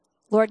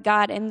Lord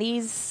God, in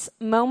these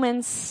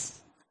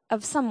moments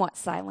of somewhat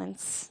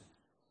silence,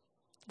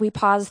 we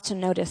pause to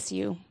notice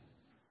you.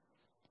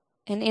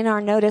 And in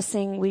our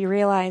noticing, we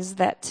realize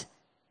that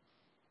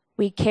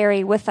we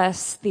carry with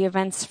us the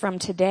events from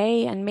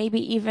today and maybe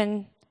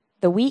even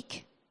the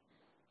week,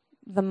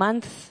 the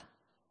month.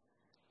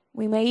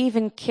 We may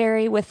even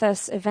carry with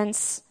us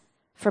events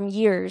from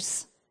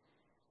years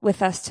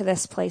with us to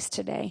this place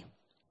today.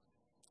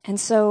 And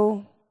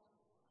so,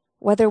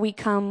 whether we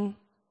come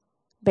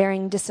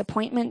bearing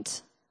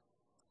disappointment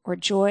or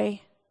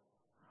joy,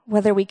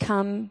 whether we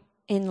come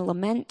in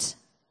lament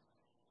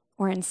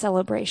or in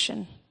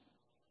celebration,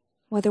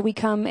 whether we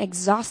come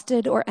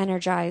exhausted or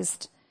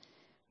energized,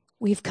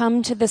 we've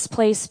come to this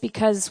place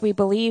because we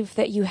believe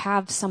that you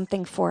have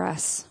something for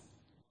us.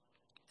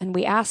 And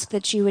we ask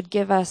that you would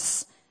give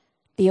us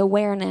the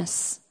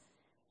awareness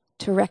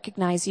to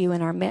recognize you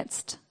in our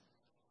midst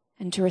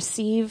and to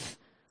receive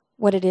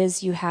what it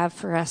is you have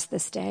for us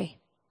this day.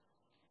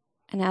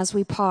 And as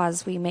we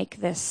pause, we make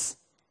this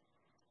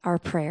our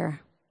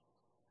prayer.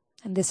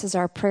 And this is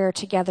our prayer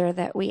together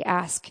that we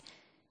ask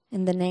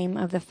in the name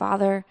of the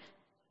Father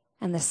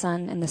and the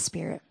Son and the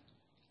Spirit.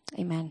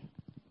 Amen.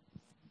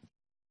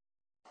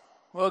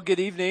 Well, good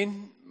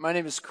evening. My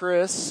name is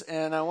Chris,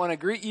 and I want to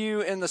greet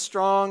you in the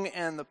strong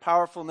and the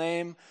powerful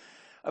name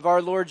of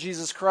our Lord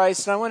Jesus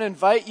Christ. And I want to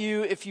invite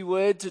you, if you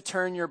would, to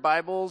turn your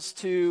Bibles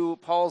to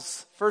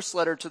Paul's first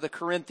letter to the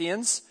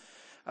Corinthians.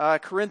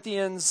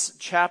 Corinthians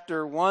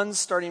chapter 1,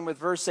 starting with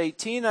verse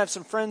 18. I have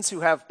some friends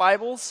who have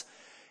Bibles.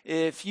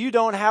 If you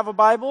don't have a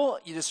Bible,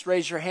 you just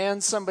raise your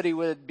hand. Somebody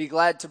would be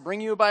glad to bring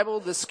you a Bible.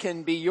 This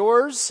can be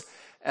yours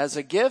as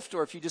a gift,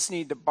 or if you just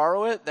need to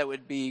borrow it, that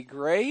would be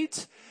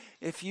great.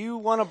 If you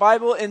want a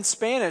Bible in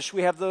Spanish,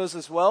 we have those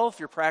as well. If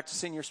you're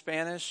practicing your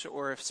Spanish,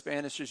 or if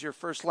Spanish is your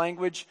first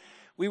language,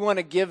 we want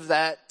to give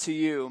that to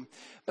you.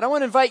 But I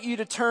want to invite you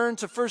to turn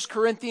to 1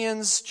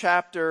 Corinthians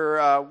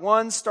chapter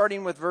 1,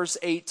 starting with verse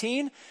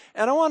 18.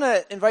 And I want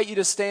to invite you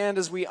to stand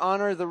as we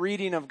honor the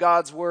reading of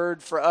God's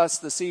word for us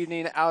this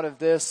evening out of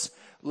this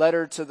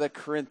letter to the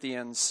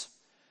Corinthians.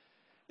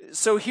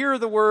 So hear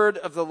the word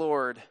of the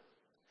Lord.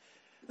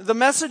 The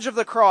message of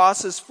the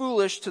cross is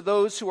foolish to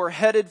those who are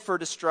headed for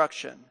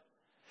destruction.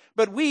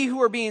 But we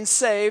who are being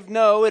saved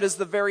know it is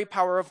the very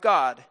power of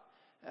God.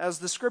 As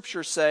the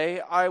scriptures say,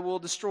 I will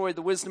destroy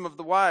the wisdom of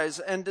the wise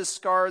and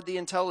discard the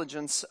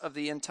intelligence of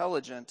the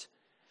intelligent.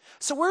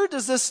 So where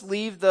does this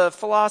leave the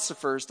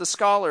philosophers, the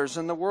scholars,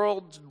 and the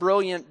world's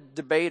brilliant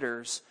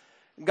debaters?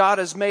 God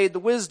has made the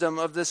wisdom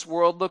of this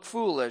world look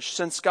foolish.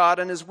 Since God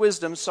in his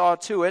wisdom saw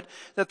to it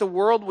that the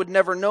world would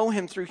never know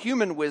him through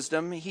human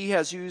wisdom, he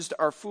has used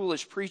our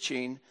foolish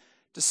preaching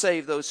to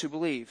save those who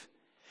believe.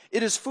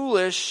 It is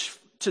foolish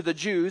to the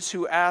Jews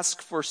who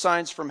ask for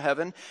signs from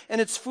heaven,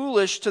 and it's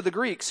foolish to the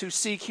Greeks who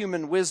seek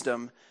human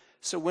wisdom.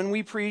 So when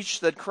we preach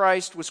that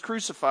Christ was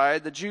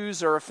crucified, the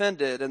Jews are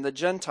offended, and the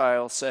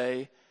Gentiles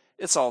say,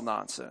 it's all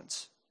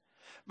nonsense.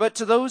 But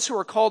to those who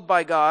are called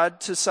by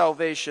God to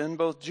salvation,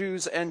 both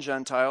Jews and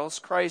Gentiles,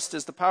 Christ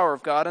is the power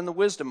of God and the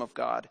wisdom of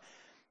God.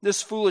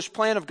 This foolish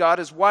plan of God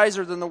is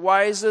wiser than the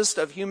wisest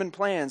of human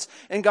plans,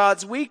 and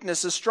God's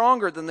weakness is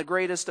stronger than the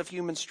greatest of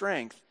human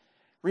strength.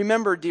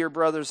 Remember, dear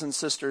brothers and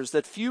sisters,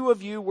 that few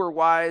of you were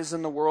wise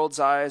in the world's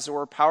eyes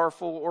or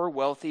powerful or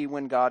wealthy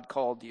when God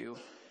called you.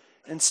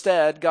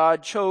 Instead,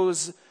 God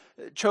chose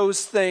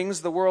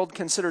things the world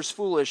considers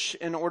foolish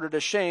in order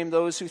to shame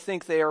those who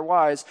think they are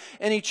wise.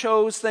 And he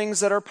chose things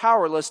that are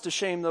powerless to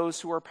shame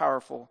those who are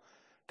powerful.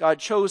 God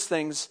chose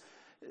things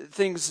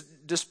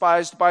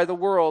despised by the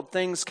world,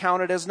 things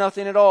counted as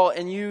nothing at all,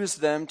 and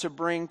used them to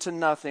bring to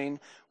nothing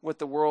what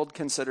the world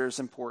considers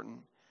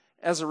important.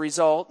 As a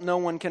result, no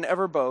one can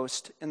ever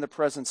boast in the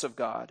presence of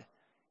God.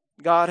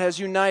 God has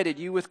united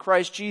you with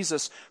Christ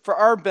Jesus. For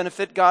our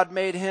benefit, God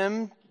made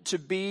him to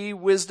be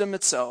wisdom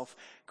itself.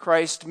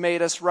 Christ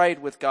made us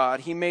right with God.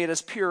 He made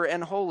us pure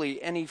and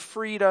holy, and he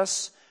freed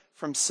us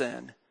from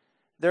sin.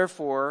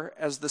 Therefore,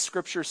 as the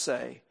scriptures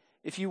say,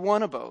 if you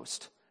want to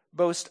boast,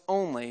 boast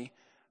only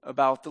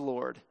about the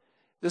Lord.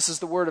 This is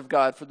the word of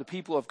God for the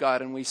people of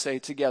God, and we say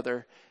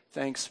together,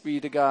 thanks be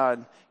to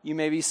God. You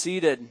may be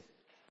seated.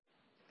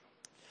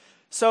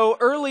 So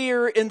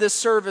earlier in this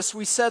service,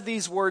 we said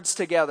these words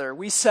together.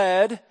 We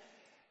said,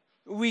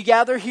 we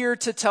gather here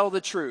to tell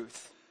the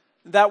truth,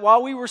 that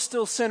while we were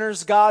still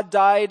sinners, God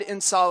died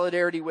in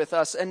solidarity with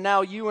us, and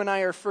now you and I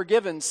are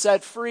forgiven,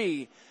 set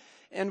free,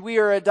 and we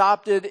are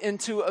adopted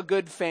into a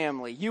good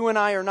family. You and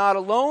I are not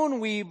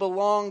alone. We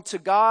belong to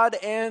God,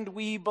 and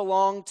we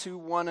belong to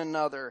one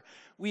another.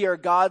 We are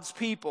God's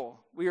people.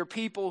 We are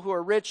people who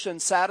are rich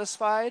and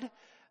satisfied,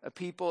 a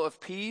people of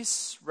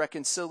peace,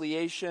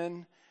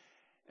 reconciliation,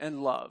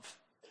 and love.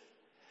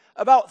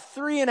 About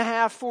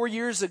 4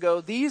 years ago,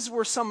 these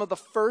were some of the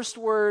first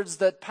words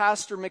that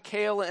Pastor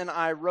Michaela and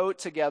I wrote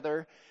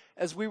together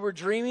as we were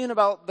dreaming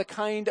about the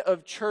kind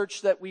of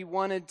church that we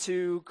wanted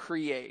to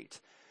create.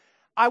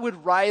 I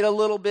would write a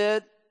little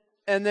bit,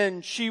 and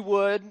then she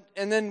would,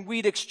 and then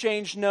we'd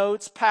exchange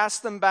notes, pass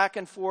them back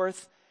and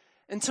forth,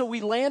 until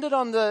we landed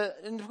on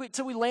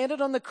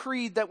the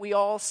creed that we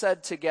all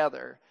said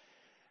together.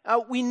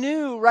 We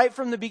knew right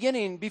from the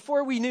beginning,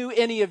 before we knew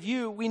any of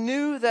you, we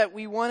knew that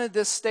we wanted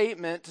this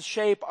statement to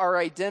shape our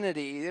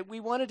identity, that we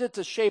wanted it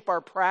to shape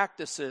our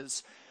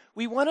practices.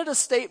 We wanted a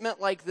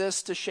statement like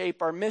this to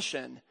shape our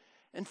mission.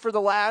 And for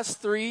the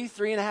last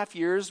 3.5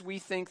 years, we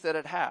think that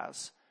it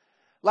has.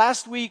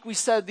 Last week, we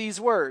said these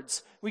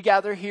words: we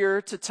gather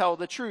here to tell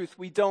the truth.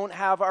 We don't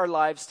have our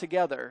lives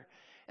together.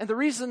 And the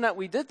reason that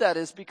we did that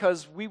is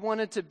because we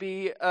wanted to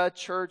be a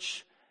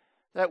church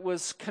that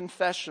was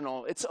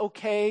confessional. It's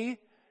okay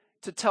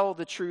to tell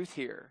the truth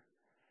here.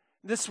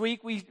 This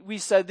week we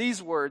said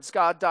these words: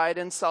 God died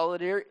in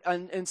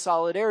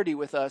solidarity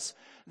with us.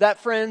 That,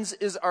 friends,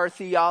 is our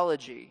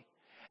theology.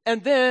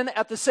 And then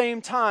at the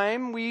same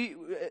time,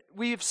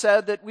 we've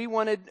said that we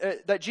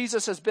wanted that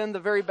Jesus has been the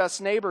very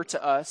best neighbor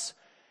to us,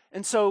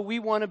 and so we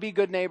want to be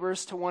good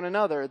neighbors to one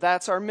another.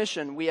 That's our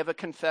mission. We have a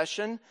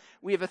confession,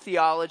 we have a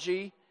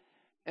theology,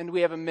 and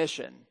we have a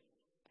mission.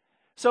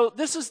 So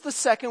this is the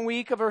second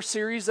week of our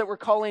series that we're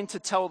calling To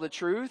Tell the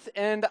Truth,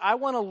 and I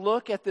want to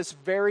look at this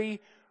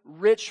very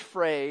rich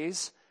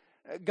phrase,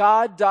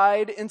 God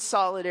died in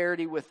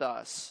solidarity with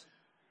us.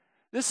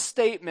 This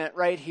statement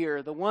right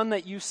here, the one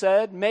that you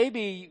said,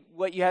 maybe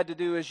what you had to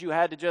do is you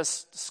had to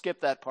just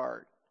skip that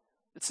part.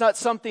 It's not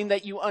something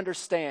that you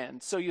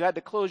understand, so you had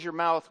to close your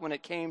mouth when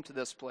it came to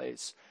this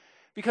place,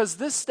 because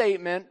this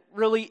statement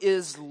really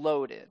is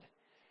loaded.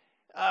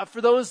 For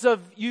those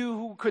of you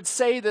who could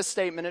say this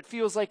statement, it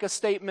feels like a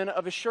statement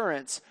of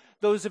assurance.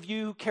 Those of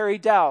you who carry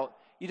doubt,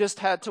 you just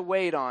had to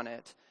wait on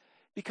it.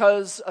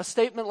 Because a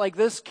statement like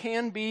this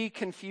can be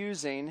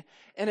confusing,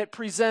 and it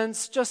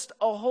presents just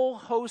a whole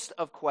host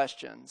of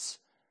questions.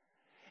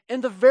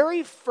 In the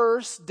very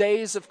first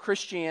days of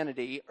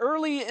Christianity,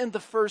 early in the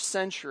first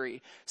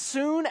century,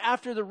 soon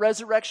after the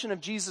resurrection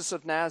of Jesus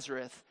of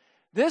Nazareth,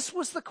 this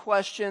was the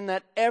question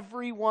that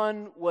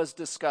everyone was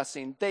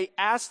discussing. They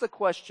asked the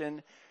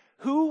question,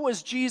 who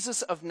was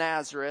Jesus of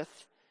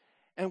Nazareth,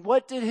 and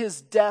what did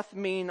his death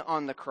mean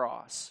on the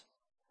cross?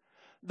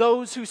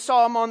 Those who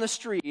saw him on the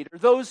street, or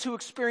those who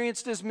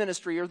experienced his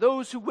ministry, or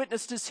those who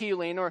witnessed his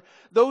healing, or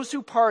those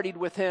who partied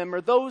with him,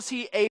 or those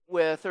he ate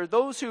with, or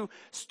those who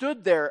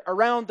stood there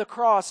around the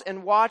cross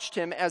and watched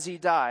him as he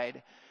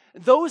died.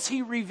 Those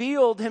he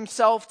revealed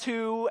himself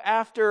to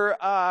after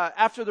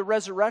the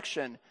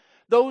resurrection.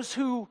 Those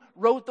who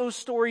wrote those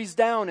stories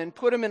down and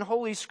put them in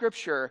Holy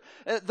Scripture,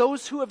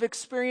 those who have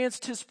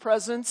experienced his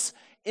presence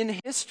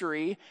in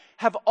history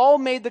have all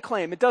made the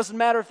claim. It doesn't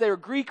matter if they're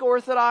Greek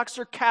Orthodox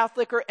or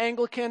Catholic or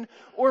Anglican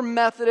or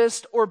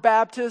Methodist or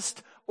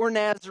Baptist or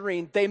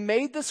Nazarene. They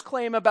made this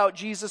claim about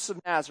Jesus of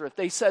Nazareth.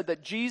 They said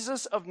that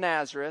Jesus of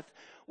Nazareth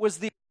was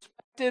the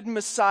expected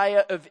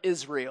Messiah of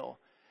Israel.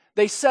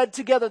 They said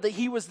together that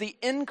he was the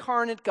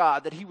incarnate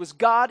God, that he was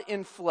God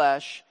in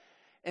flesh,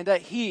 and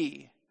that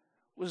he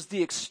was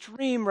the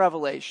extreme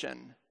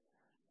revelation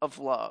of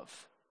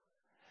love.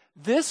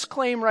 This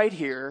claim right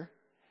here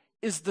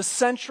is the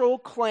central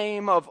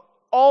claim of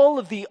all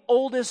of the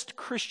oldest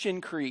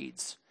Christian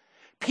creeds.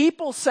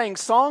 People sang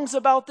songs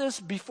about this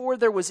before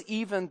there was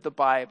even the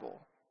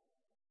Bible.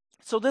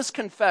 So this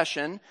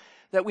confession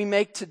that we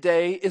make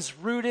today is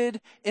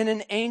rooted in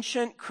an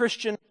ancient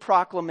Christian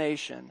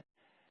proclamation.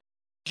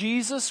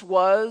 Jesus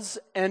was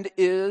and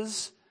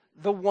is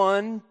the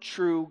one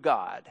true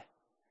God.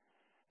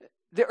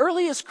 The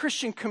earliest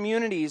Christian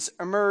communities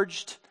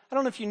emerged, I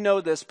don't know if you know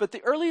this, but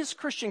the earliest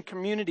Christian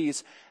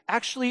communities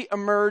actually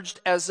emerged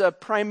as a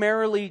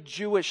primarily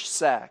Jewish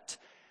sect.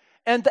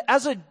 And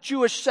as a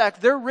Jewish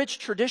sect, their rich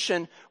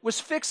tradition was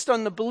fixed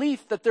on the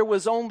belief that there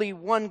was only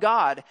one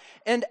God.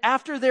 And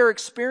after their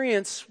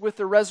experience with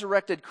the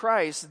resurrected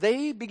Christ,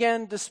 they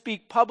began to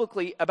speak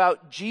publicly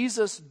about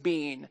Jesus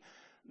being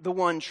the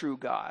one true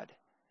God.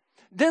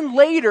 Then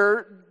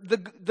later,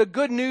 the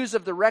good news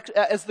of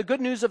as the good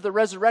news of the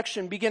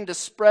resurrection began to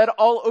spread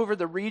all over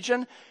the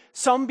region,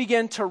 some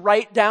began to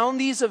write down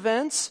these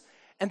events,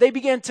 and they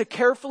began to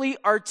carefully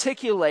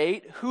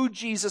articulate who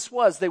Jesus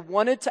was. They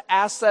wanted to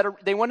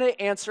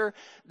answer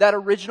that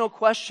original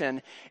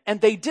question, and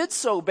they did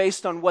so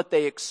based on what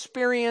they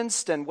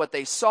experienced and what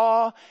they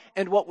saw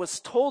and what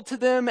was told to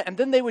them, and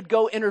then they would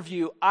go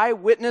interview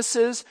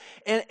eyewitnesses,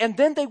 and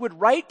then they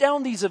would write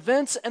down these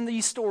events and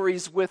these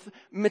stories with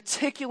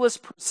meticulous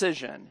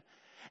precision.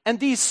 And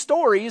these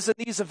stories and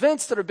these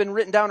events that have been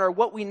written down are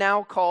what we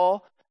now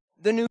call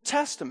the New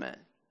Testament.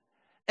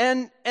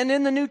 And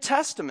in the New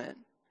Testament,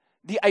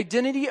 the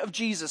identity of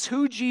Jesus,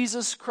 who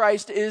Jesus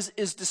Christ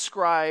is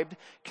described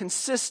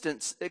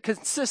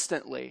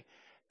consistently,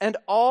 and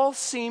all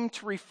seem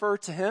to refer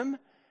to him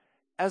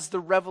as the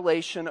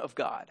revelation of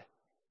God.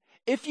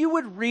 If you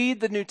would read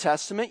the New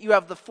Testament, you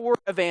have the four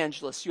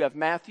evangelists. You have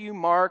Matthew,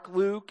 Mark,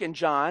 Luke, and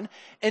John,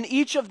 and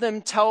each of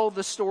them tell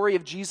the story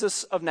of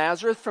Jesus of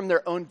Nazareth from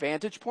their own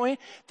vantage point.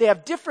 They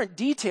have different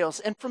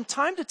details, and from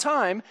time to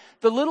time,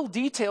 the little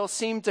details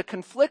seem to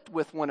conflict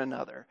with one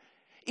another.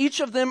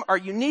 Each of them are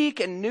unique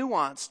and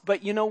nuanced,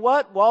 but you know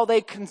what? While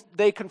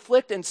they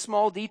conflict in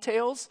small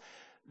details,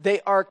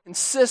 they are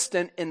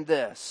consistent in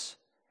this.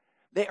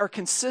 They are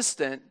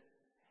consistent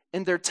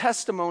in their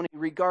testimony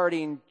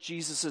regarding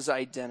Jesus'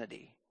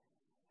 identity.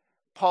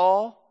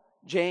 Paul,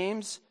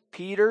 James,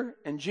 Peter,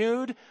 and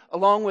Jude,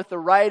 along with the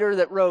writer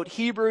that wrote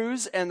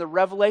Hebrews and the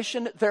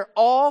Revelation, they're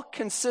all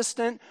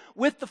consistent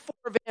with the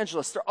four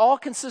evangelists. They're all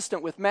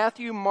consistent with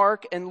Matthew,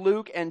 Mark, and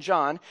Luke, and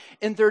John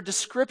in their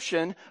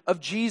description of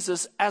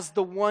Jesus as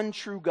the one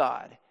true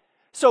God.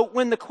 So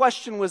when the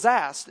question was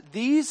asked,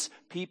 these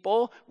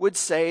people would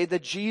say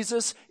that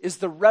Jesus is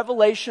the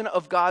revelation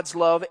of God's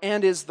love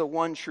and is the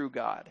one true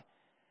God.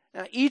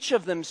 Now, each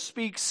of them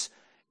speaks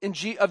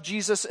of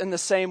Jesus in the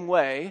same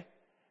way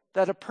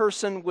that a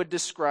person would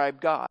describe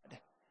God.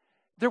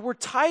 There were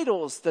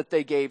titles that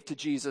they gave to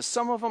Jesus.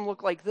 Some of them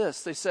look like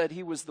this. They said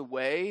he was the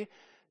way,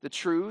 the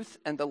truth,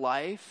 and the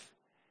life.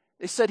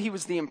 They said he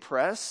was the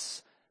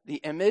impress, the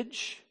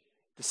image,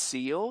 the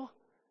seal.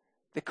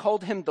 They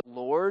called him the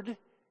Lord,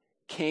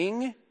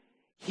 King,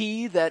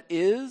 he that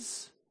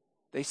is.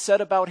 They said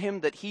about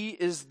him that he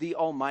is the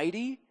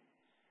Almighty.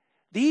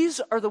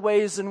 These are the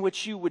ways in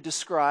which you would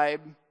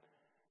describe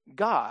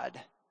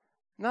God.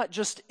 Not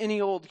just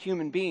any old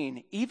human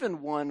being,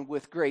 even one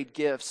with great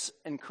gifts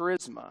and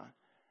charisma.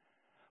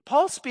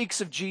 Paul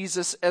speaks of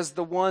Jesus as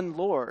the one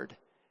Lord,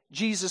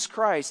 Jesus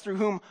Christ, through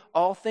whom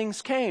all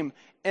things came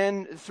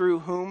and through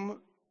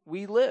whom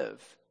we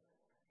live.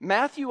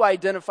 Matthew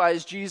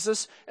identifies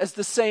Jesus as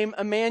the same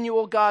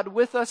Emmanuel, God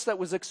with us, that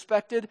was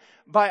expected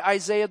by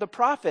Isaiah the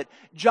prophet.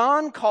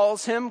 John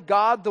calls him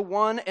God the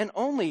one and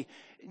only.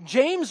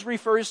 James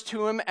refers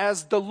to him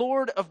as the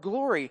Lord of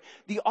glory.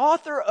 The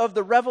author of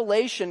the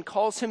Revelation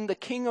calls him the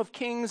King of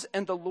kings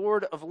and the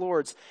Lord of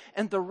lords.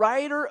 And the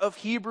writer of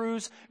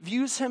Hebrews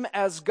views him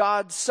as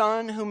God's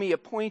Son, whom he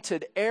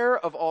appointed heir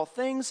of all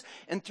things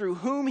and through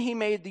whom he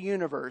made the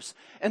universe.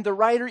 And the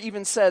writer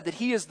even said that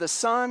he is the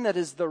Son that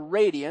is the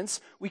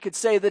radiance. We could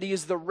say that he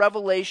is the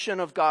revelation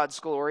of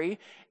God's glory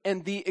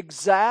and the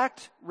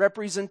exact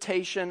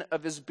representation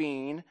of his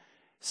being,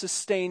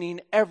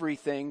 sustaining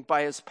everything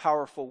by his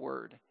powerful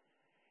word.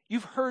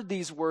 You've heard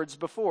these words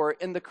before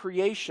in the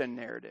creation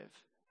narrative.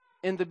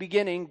 In the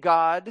beginning,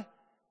 God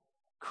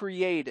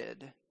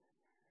created.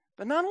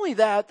 But not only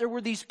that, there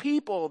were these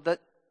people that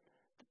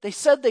they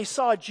said they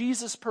saw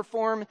Jesus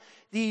perform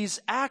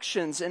these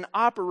actions and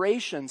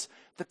operations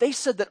that they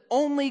said that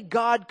only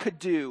God could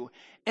do.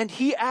 And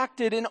he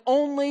acted in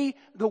only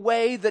the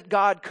way that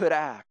God could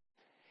act.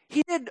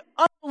 He did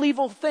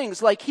unbelievable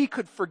things like he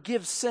could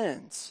forgive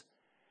sins.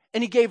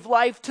 And he gave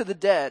life to the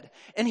dead.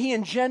 And he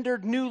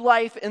engendered new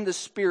life in the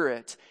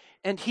Spirit.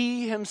 And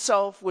he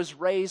himself was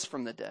raised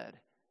from the dead.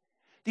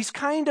 These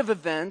kinds of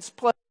events,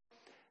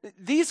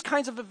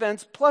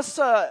 plus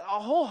a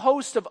whole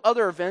host of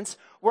other events,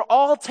 were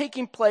all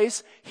taking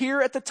place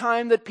here at the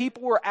time that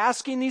people were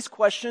asking these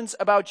questions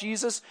about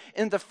Jesus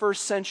in the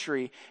first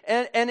century.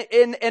 And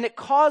it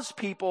caused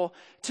people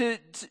to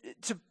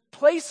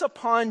place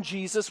upon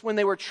Jesus, when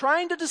they were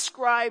trying to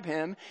describe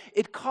him,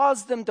 it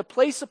caused them to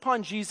place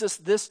upon Jesus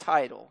this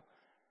title,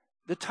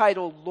 the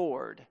title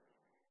Lord.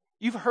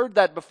 You've heard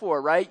that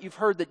before, right? You've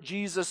heard that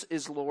Jesus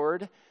is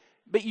Lord,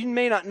 but you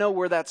may not know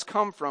where that's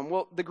come from.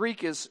 Well, the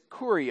Greek is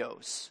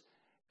kurios.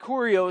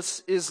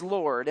 Kurios is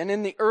Lord. And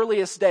in the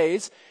earliest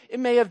days, it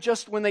may have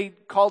just, when they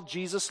called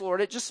Jesus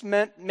Lord, it just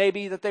meant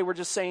maybe that they were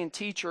just saying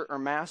teacher or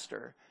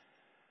master.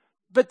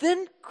 But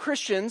then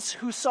Christians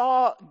who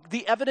saw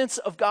the evidence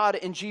of God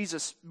in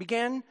Jesus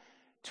began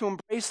to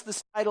embrace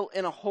this title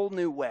in a whole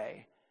new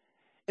way.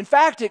 In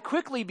fact, it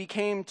quickly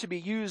became to be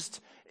used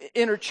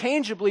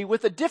interchangeably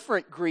with a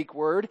different Greek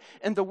word,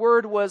 and the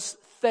word was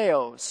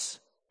theos,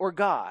 or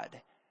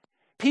God.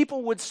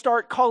 People would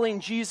start calling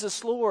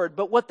Jesus Lord,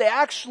 but what they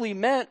actually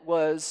meant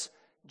was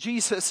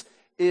Jesus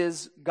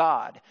is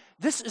God.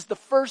 This is the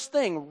first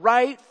thing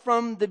right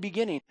from the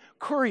beginning.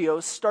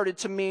 Kurios started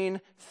to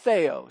mean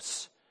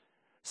theos.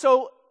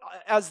 So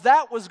as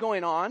that was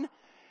going on,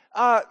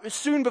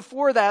 soon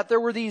before that,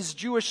 there were these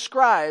Jewish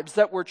scribes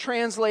that were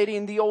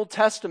translating the Old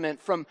Testament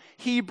from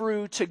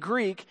Hebrew to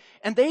Greek,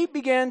 and they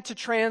began to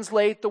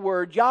translate the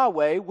word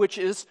Yahweh, which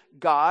is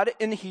God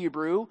in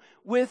Hebrew,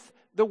 with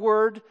the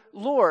word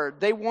Lord.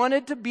 They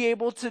wanted to be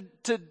able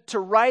to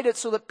write it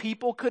so that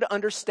people could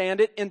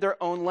understand it in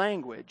their own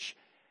language.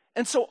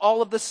 And so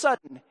all of a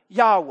sudden,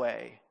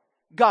 Yahweh,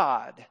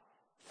 God,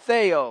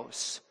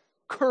 Theos,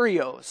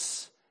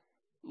 Kurios,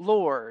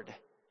 Lord,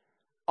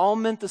 all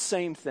meant the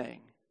same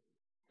thing.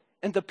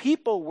 And the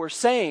people were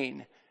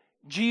saying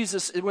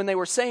Jesus, when they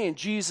were saying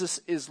Jesus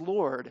is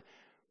Lord,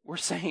 were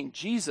saying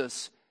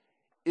Jesus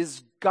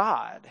is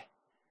God.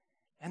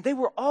 And they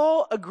were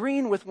all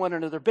agreeing with one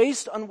another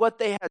based on what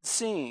they had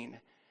seen.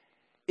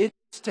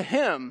 It's to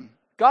him,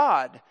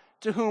 God,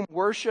 to whom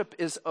worship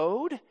is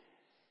owed,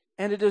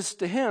 and it is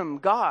to him,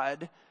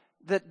 God,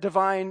 that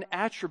divine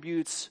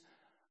attributes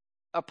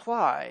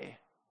apply.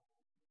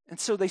 And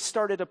so they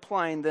started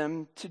applying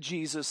them to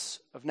Jesus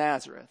of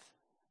Nazareth.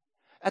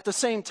 At the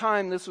same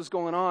time this was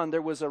going on,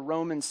 there was a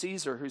Roman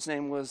Caesar whose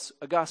name was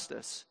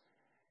Augustus.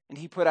 And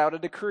he put out a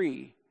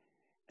decree.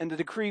 And the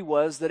decree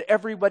was that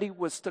everybody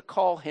was to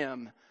call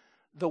him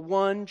the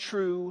one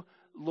true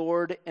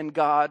Lord and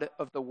God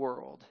of the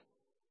world.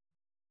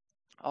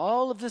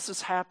 All of this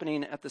is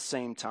happening at the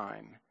same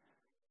time.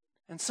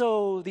 And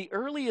so the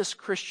earliest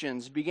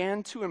Christians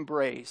began to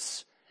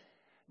embrace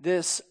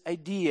this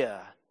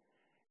idea.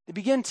 They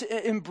began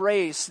to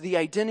embrace the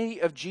identity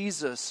of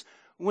Jesus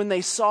when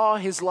they saw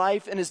his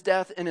life and his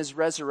death and his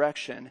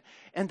resurrection.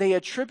 And they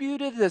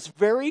attributed this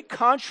very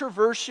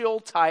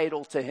controversial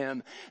title to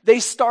him. They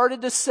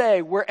started to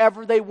say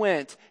wherever they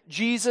went,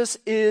 Jesus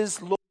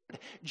is Lord.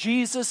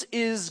 Jesus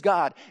is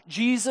God.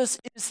 Jesus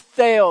is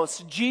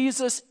Theos.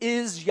 Jesus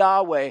is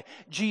Yahweh.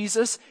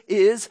 Jesus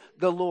is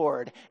the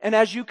Lord. And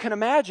as you can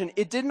imagine,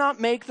 it did not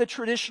make the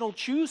traditional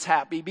Jews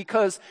happy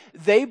because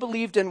they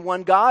believed in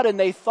one God and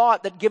they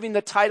thought that giving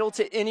the title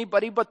to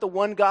anybody but the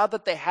one God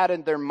that they had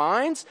in their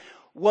minds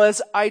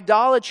was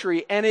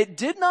idolatry. And it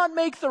did not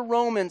make the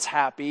Romans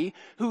happy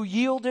who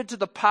yielded to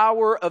the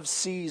power of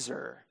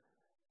Caesar.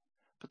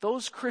 But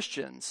those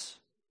Christians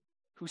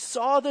who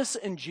saw this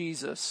in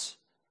Jesus,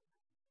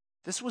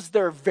 this was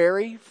their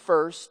very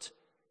first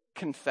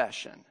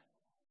confession.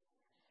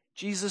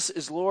 Jesus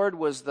is Lord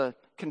was the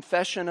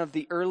confession of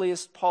the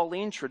earliest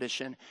Pauline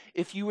tradition.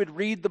 If you would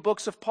read the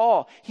books of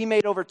Paul, he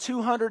made over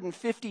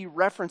 250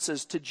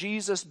 references to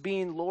Jesus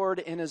being Lord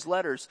in his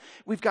letters.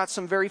 We've got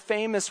some very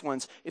famous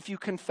ones. If you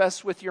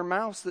confess with your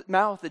mouth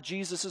that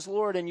Jesus is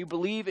Lord and you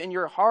believe in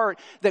your heart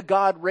that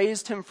God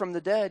raised him from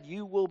the dead,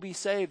 you will be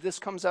saved. This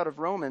comes out of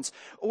Romans.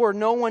 Or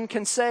no one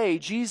can say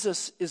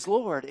Jesus is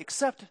Lord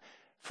except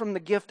from the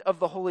gift of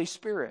the Holy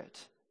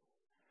Spirit.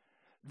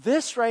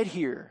 This right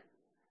here,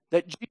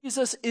 that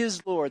Jesus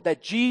is Lord,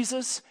 that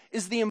Jesus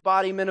is the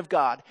embodiment of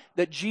God,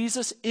 that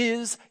Jesus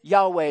is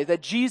Yahweh,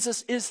 that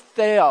Jesus is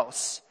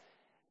Theos.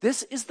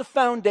 This is the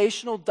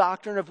foundational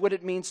doctrine of what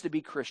it means to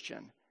be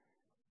Christian.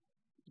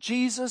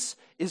 Jesus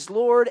is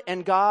Lord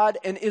and God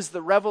and is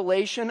the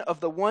revelation of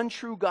the one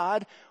true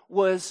God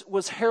was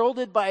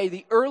heralded by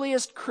the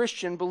earliest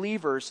Christian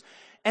believers.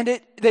 And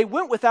they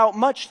went without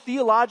much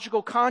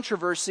theological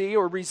controversy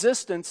or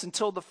resistance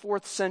until the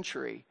 4th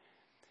century.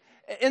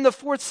 In the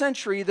 4th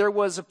century, there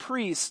was a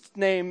priest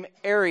named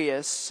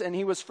Arius, and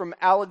he was from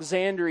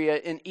Alexandria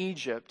in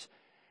Egypt.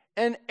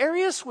 And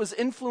Arius was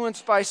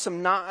influenced by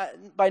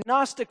by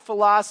Gnostic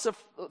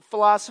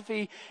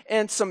philosophy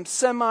and some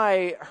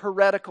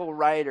semi-heretical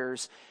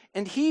writers.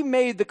 And he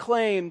made the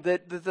claim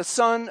that the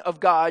Son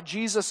of God,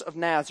 Jesus of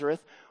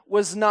Nazareth,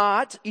 was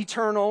not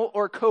eternal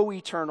or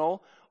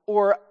co-eternal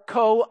or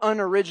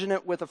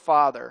co-unoriginate with the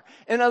Father.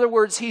 In other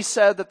words, he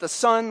said that the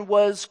Son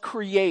was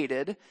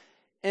created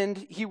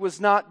and he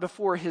was not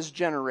before his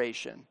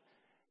generation.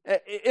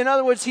 In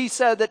other words, he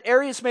said that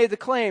Arius made the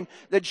claim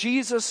that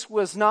Jesus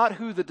was not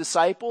who the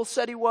disciples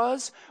said he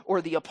was,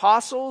 or the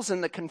apostles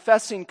and the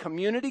confessing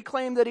community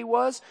claimed that he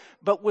was,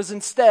 but was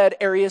instead,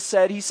 Arius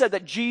said, he said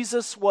that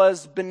Jesus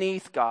was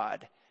beneath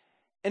God.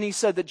 And he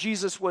said that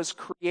Jesus was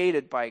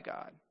created by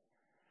God.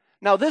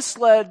 Now this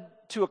led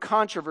to a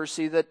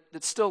controversy that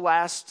still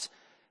lasts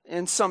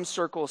in some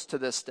circles to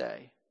this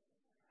day.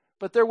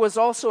 But there was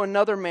also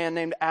another man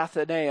named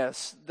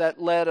Athanasius that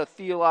led a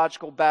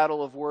theological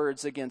battle of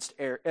words against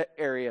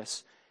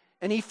Arius.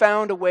 And he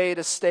found a way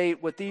to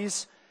state what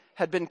these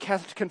had been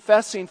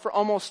confessing for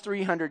almost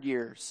 300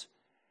 years.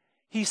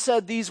 He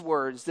said these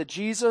words, that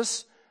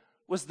Jesus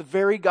was the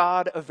very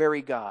God of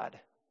very God,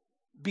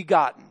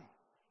 begotten,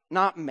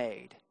 not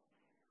made,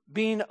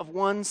 being of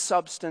one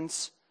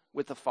substance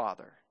with the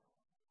Father.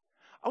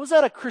 I was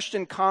at a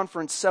Christian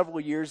conference several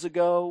years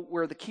ago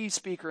where the key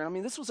speaker,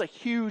 this was a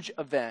huge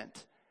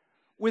event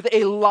with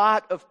a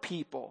lot of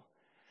people.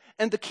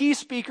 And the key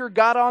speaker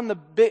got on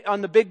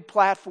the big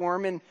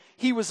platform, and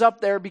he was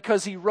up there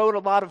because he wrote a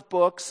lot of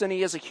books and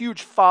he has a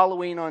huge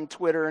following on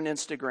Twitter and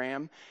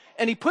Instagram.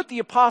 And he put the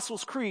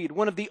Apostles' Creed,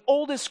 one of the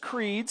oldest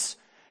creeds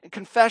and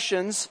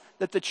confessions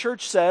that the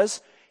church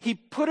says, he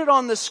put it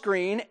on the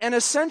screen and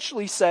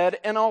essentially said,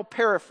 and I'll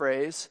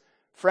paraphrase,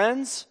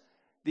 friends,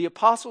 the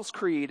Apostles'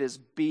 Creed is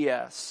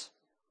BS.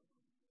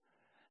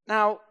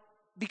 Now,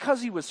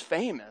 because he was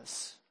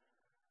famous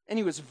and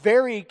he was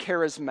very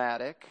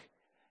charismatic,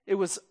 it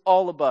was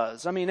all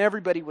abuzz.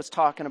 Everybody was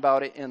talking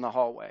about it in the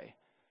hallway.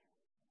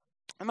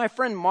 And my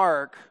friend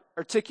Mark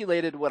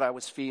articulated what I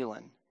was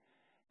feeling.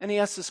 And he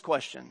asked this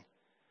question,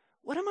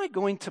 what am I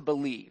going to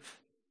believe?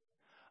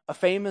 A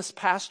famous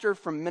pastor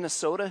from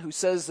Minnesota who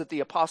says that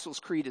the Apostles'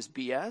 Creed is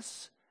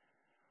BS?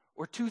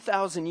 Or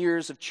 2,000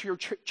 years of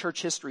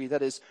church history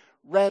that is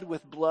red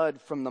with blood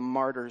from the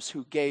martyrs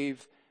who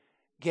gave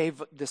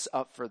this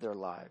up for their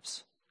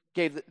lives,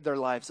 gave their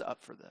lives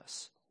up for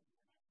this.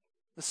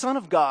 The Son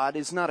of God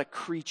is not a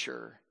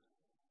creature,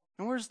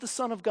 nor is the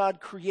Son of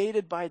God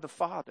created by the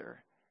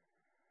Father.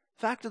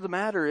 Fact of the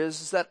matter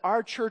is that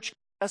our church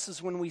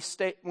is when we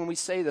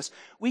say this.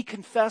 We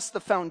confess the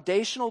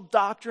foundational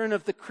doctrine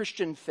of the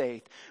Christian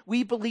faith.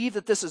 We believe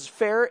that this is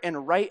fair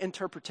and right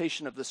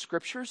interpretation of the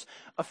Scriptures,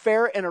 a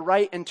fair and a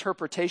right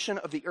interpretation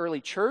of the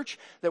early church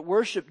that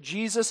worshiped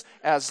Jesus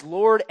as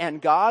Lord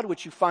and God,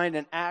 which you find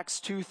in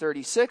Acts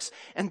 2:36.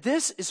 And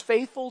this is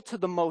faithful to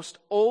the most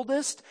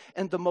oldest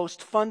and the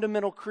most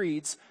fundamental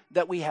creeds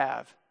that we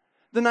have.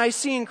 The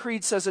Nicene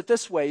Creed says it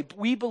this way: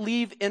 we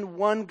believe in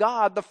one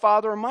God, the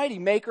Father Almighty,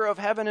 maker of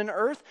heaven and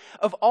earth,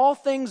 of all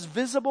things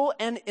visible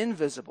and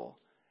invisible.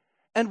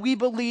 And we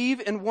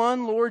believe in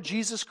one Lord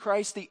Jesus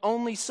Christ, the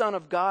only Son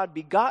of God,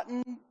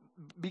 begotten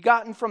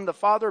from the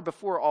Father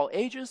before all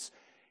ages.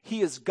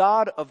 He is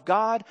God of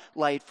God,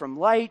 light from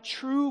light,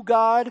 true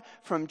God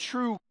from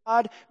true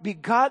God,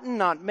 begotten,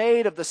 not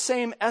made, of the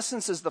same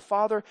essence as the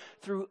Father.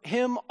 Through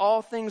him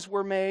all things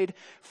were made.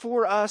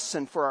 For us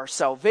and for our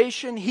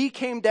salvation, he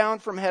came down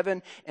from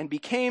heaven and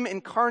became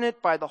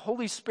incarnate by the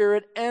Holy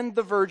Spirit and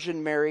the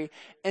Virgin Mary,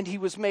 and he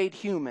was made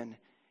human.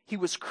 He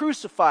was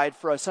crucified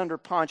for us under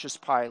Pontius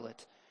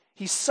Pilate.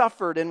 He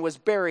suffered and was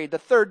buried. The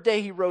third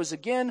day he rose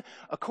again,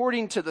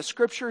 according to the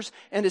Scriptures,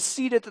 and is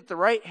seated at the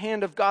right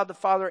hand of God the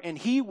Father, and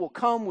he will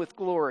come with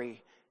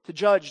glory to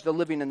judge the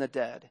living and the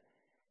dead.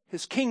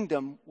 His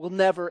kingdom will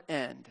never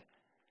end.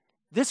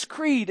 This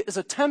creed is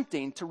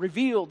attempting to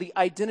reveal the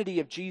identity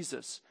of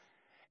Jesus,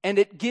 and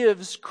it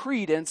gives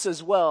credence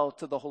as well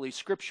to the Holy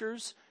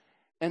Scriptures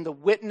and the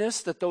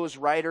witness that those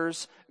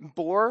writers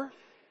bore.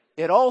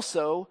 It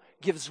also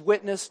gives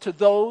witness to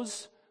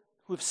those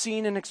who have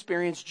seen and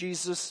experienced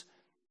Jesus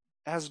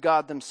as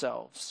God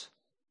themselves.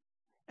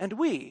 And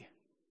we,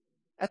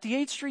 at the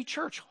 8th Street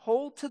Church,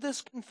 hold to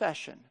this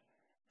confession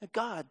that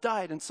God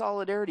died in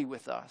solidarity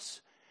with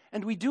us.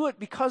 And we do it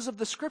because of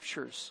the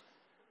Scriptures.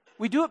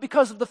 We do it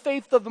because of the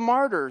faith of the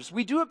martyrs.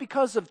 We do it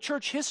because of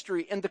church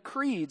history and the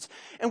creeds.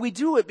 And we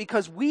do it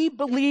because we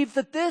believe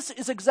that this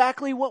is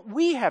exactly what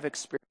we have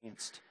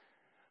experienced.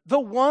 The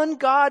one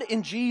God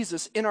in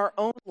Jesus in our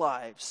own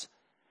lives.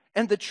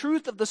 And the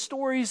truth of the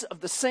stories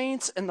of the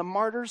saints and the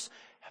martyrs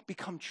have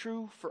become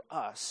true for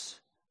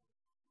us.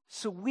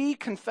 So we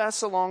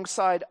confess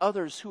alongside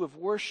others who have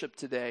worshiped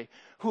today,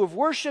 who have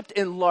worshiped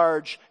in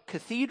large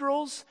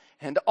cathedrals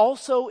and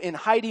also in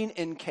hiding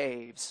in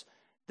caves,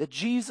 that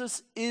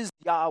Jesus is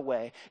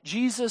Yahweh,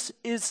 Jesus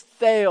is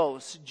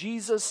Theos,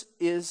 Jesus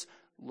is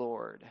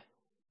Lord.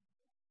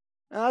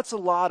 Now that's a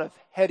lot of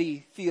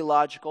heady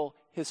theological,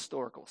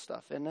 historical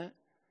stuff, isn't it?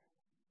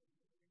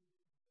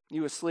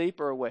 You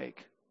asleep or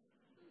awake?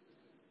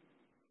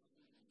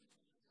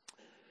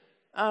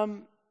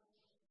 But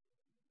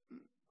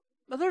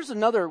there's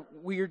another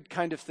weird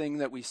kind of thing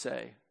that we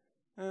say.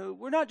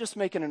 We're not just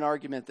making an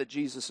argument that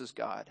Jesus is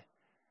God,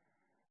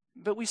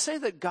 but we say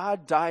that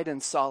God died in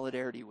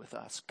solidarity with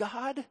us.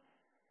 God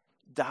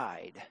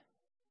died.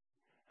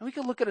 And we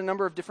could look at a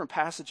number of different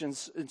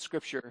passages in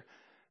Scripture,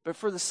 but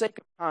for the sake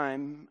of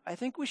time, I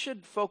think we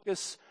should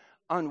focus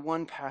on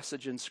one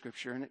passage in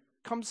Scripture, and it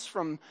comes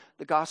from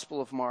the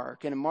Gospel of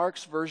Mark. And in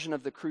Mark's version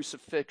of the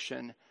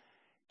crucifixion,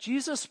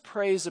 Jesus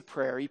prays a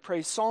prayer. He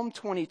prays Psalm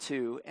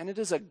 22, and it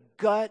is a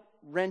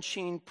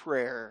gut-wrenching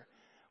prayer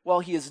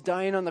while he is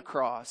dying on the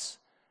cross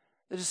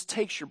that just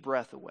takes your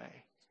breath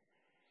away.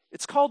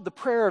 It's called the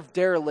prayer of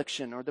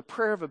dereliction or the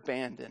prayer of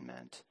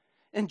abandonment.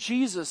 And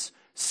Jesus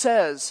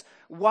says,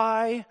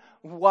 why,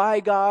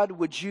 God,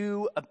 would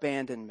you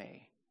abandon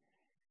me?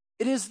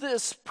 It is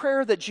this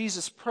prayer that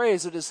Jesus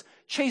prays that is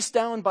chased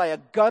down by a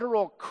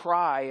guttural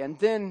cry, and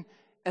then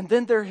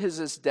there is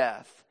his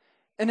death.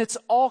 And it's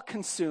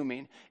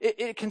all-consuming.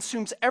 It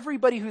consumes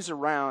everybody who's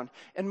around.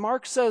 And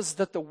Mark says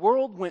that the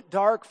world went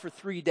dark for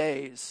 3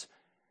 days.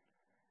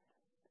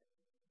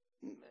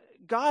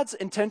 God's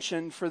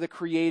intention for the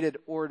created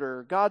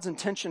order, God's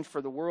intention for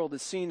the world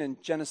is seen in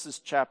Genesis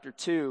chapter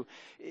 2.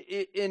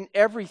 In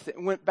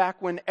everything, went back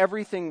when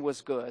everything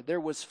was good. There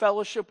was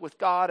fellowship with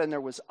God and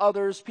there was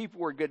others.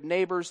 People were good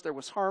neighbors. There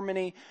was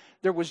harmony.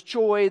 There was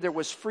joy. There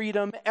was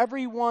freedom.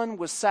 Everyone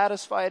was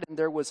satisfied and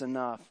there was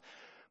enough.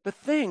 But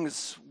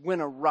things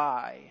went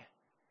awry,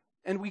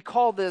 and we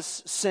call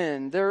this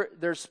sin.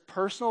 There's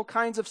personal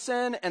kinds of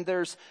sin, and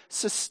there's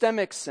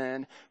systemic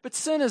sin. But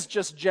sin is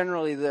just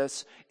generally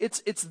this.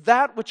 It's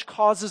that which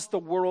causes the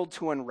world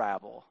to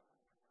unravel.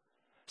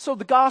 So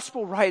the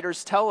gospel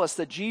writers tell us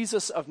that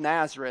Jesus of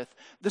Nazareth,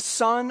 the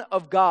Son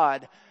of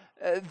God,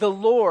 the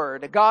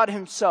Lord, God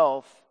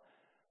himself,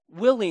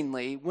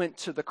 willingly went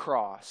to the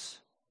cross.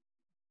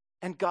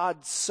 And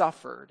God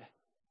suffered.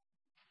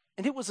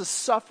 And it was a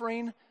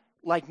suffering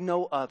like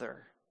no other.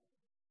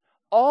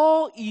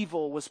 All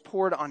evil was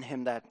poured on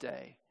him that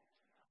day.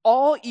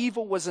 All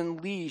evil was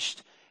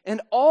unleashed,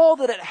 and all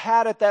that it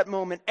had at that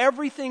moment,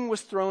 everything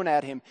was thrown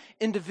at him.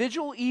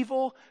 Individual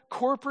evil,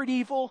 corporate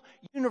evil,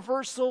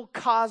 universal,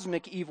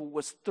 cosmic evil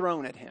was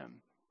thrown at him.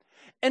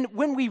 And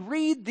when we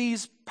read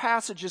these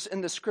passages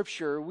in the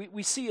Scripture,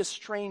 we see a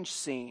strange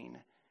scene.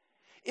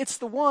 It's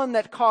the one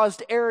that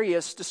caused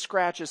Arius to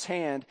scratch his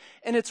hand.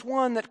 And it's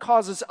one that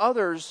causes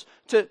others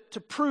to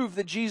prove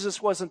that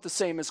Jesus wasn't the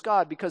same as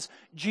God, because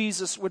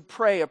Jesus would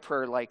pray a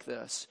prayer like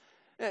this.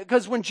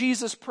 Because when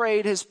Jesus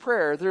prayed his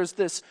prayer, there's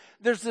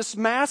this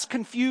mass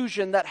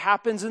confusion that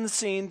happens in the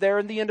scene there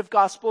in the end of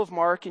Gospel of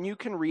Mark, and you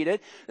can read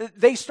it.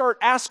 They start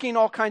asking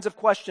all kinds of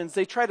questions.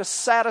 They try to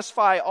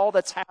satisfy all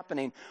that's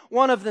happening.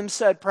 One of them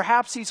said,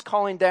 perhaps he's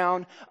calling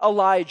down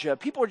Elijah.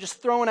 People are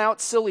just throwing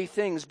out silly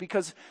things,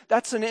 because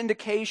that's an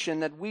indication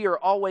that we are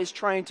always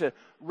trying to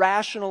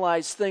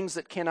rationalize things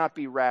that cannot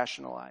be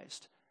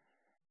rationalized.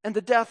 And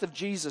the death of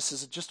Jesus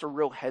is just a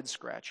real head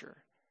scratcher.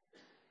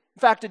 In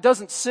fact, it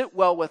doesn't sit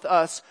well with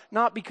us,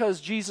 not because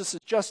Jesus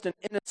is just an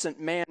innocent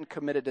man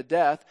committed to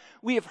death.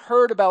 We have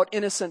heard about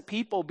innocent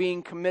people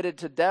being committed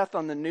to death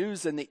on the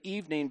news in the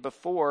evening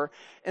before,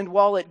 and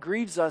while it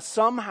grieves us,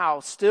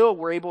 somehow still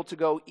we're able to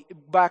go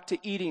back to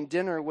eating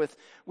dinner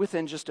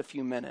within just a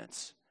few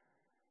minutes.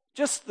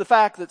 Just the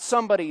fact that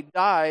somebody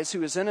dies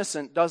who is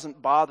innocent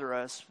doesn't bother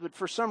us, but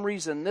for some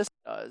reason this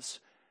does,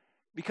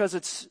 because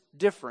it's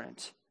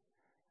different.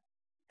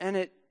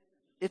 And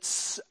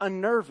it's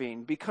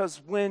unnerving, because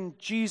when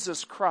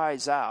Jesus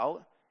cries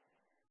out,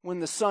 when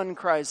the Son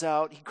cries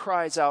out, he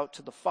cries out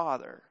to the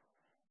Father.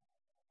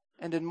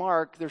 And in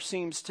Mark, there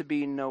seems to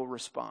be no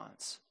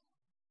response.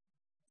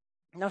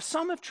 Now,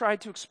 some have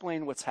tried to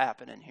explain what's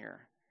happening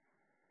here.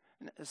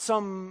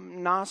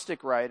 Some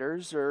Gnostic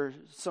writers or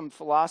some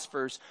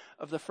philosophers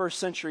of the first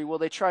century,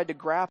 they tried to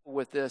grapple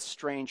with this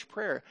strange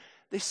prayer.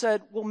 They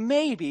said,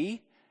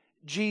 maybe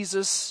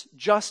Jesus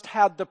just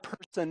had the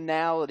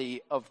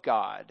personality of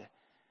God,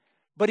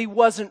 but he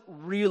wasn't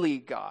really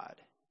God.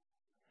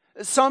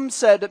 Some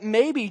said that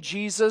maybe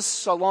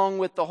Jesus, along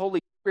with the Holy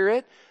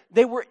Spirit,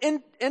 they were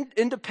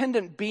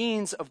independent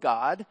beings of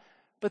God,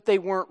 but they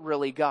weren't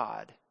really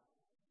God.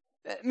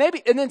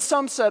 Maybe, and then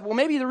some said,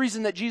 maybe the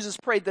reason that Jesus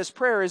prayed this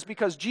prayer is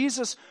because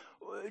Jesus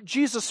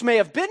may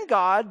have been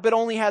God, but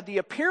only had the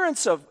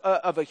appearance of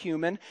a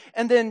human.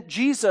 And then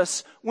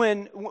Jesus,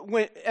 when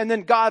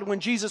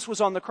Jesus was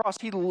on the cross,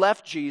 he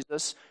left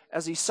Jesus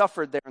as he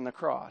suffered there on the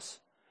cross.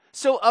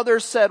 So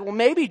others said,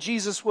 maybe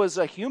Jesus was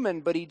a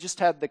human, but he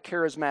just had the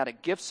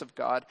charismatic gifts of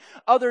God.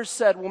 Others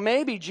said,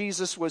 maybe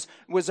Jesus was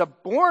a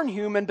born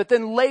human, but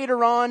then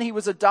later on he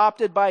was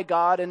adopted by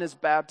God in his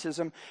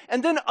baptism.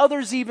 And then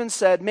others even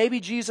said, maybe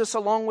Jesus,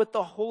 along with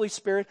the Holy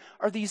Spirit,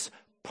 are these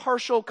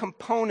partial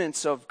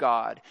components of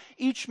God.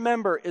 Each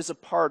member is a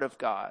part of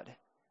God.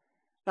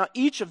 Now,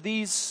 each of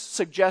these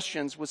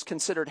suggestions was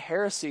considered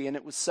heresy, and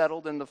it was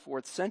settled in the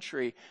 4th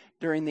century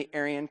during the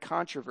Arian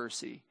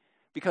controversy,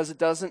 because it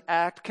doesn't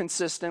act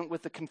consistent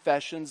with the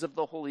confessions of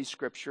the Holy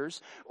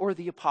Scriptures or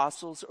the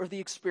apostles or the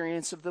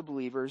experience of the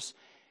believers,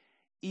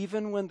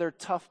 even when they're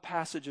tough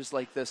passages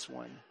like this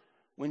one,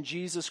 when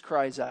Jesus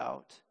cries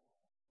out,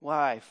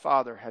 "Why,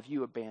 Father, have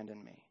you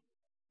abandoned me?"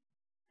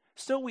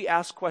 Still, we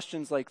ask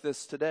questions like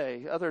this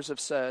today. Others have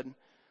said,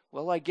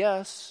 I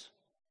guess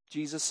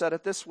Jesus said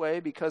it this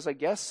way because I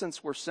guess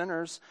since we're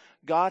sinners,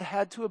 God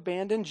had to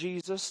abandon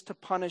Jesus to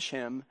punish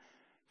him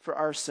for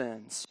our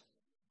sins.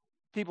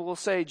 People will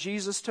say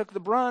Jesus took the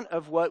brunt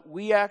of what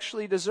we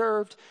actually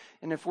deserved,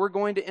 and if we're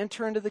going to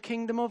enter into the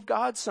kingdom of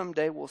God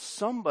someday,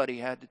 somebody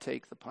had to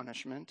take the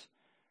punishment.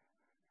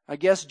 I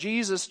guess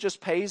Jesus just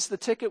pays the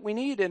ticket we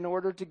need in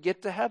order to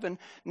get to heaven.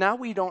 Now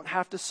we don't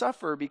have to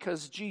suffer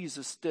because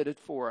Jesus did it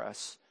for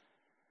us.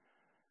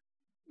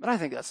 But I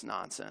think that's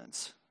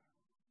nonsense.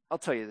 I'll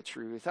tell you the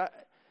truth.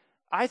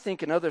 I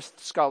think, and other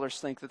scholars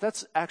think, that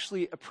that's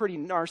actually a pretty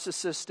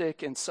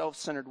narcissistic and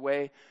self-centered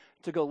way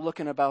to go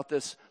looking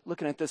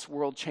at this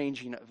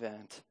world-changing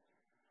event.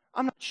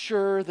 I'm not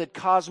sure that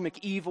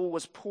cosmic evil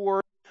was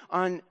poured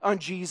on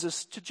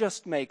Jesus to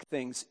just make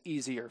things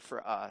easier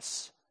for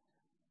us.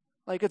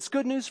 Like, it's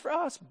good news for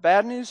us,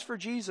 bad news for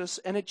Jesus,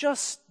 and it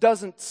just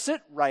doesn't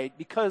sit right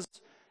because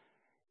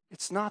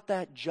it's not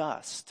that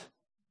just.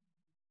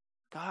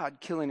 God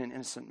killing an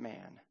innocent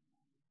man.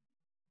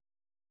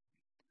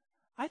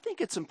 I think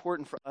it's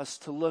important for us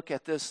to look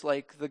at this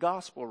like the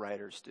gospel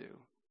writers do.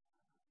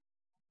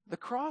 The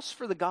cross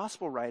for the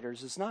gospel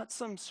writers is not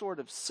some sort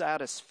of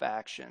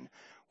satisfaction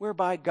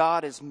whereby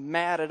God is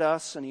mad at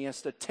us and he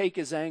has to take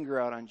his anger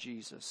out on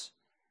Jesus.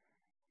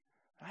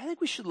 I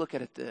think we should look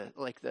at it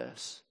like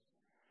this.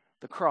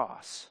 The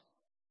cross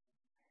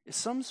is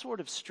some sort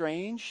of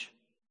strange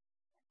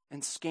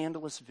and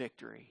scandalous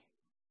victory.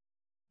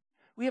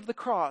 We have the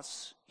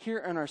cross here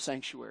in our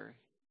sanctuary.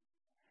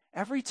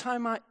 Every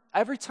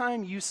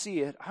time you see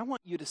it, I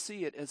want you to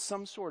see it as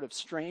some sort of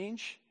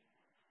strange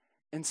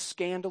and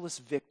scandalous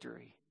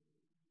victory.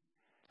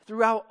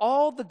 Throughout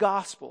all the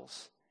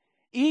Gospels,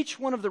 each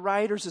one of the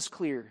writers is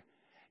clear.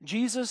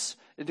 Jesus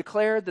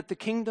declared that the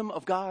kingdom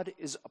of God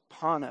is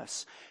upon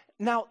us.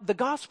 Now, the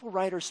Gospel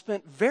writers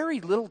spent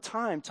very little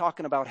time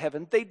talking about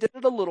heaven. They did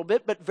it a little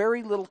bit, but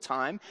very little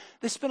time.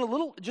 They spent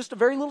just a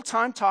very little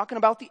time talking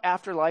about the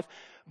afterlife.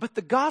 But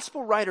the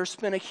Gospel writers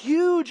spent a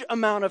huge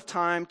amount of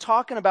time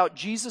talking about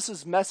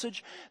Jesus'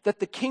 message that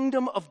the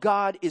kingdom of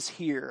God is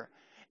here.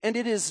 and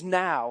it is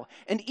now.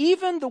 And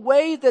even the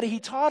way that he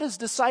taught his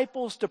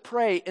disciples to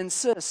pray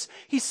insists.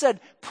 He said,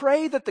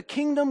 pray that the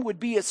kingdom would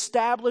be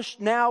established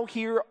now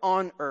here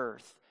on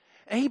earth.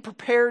 And he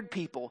prepared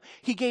people.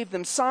 He gave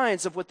them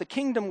signs of what the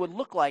kingdom would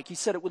look like. He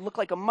said it would look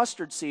like a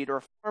mustard seed or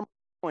a farmer's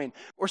coin,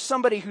 or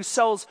somebody who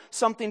sells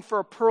something for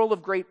a pearl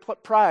of great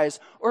price,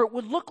 or it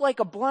would look like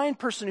a blind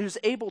person who's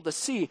able to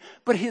see.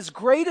 But his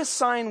greatest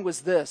sign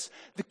was this: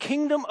 the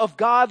kingdom of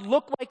God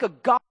looked like a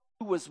God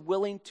who was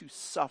willing to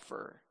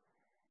suffer,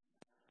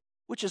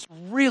 which is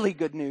really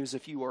good news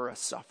if you are a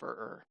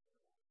sufferer.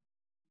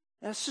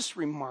 That's just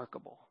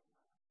remarkable.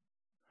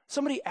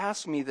 Somebody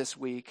asked me this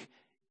week,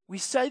 we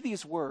say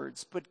these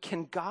words, but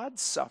can God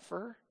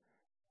suffer?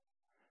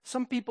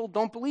 Some people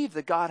don't believe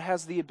that God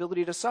has the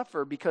ability to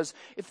suffer, because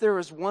if there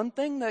is one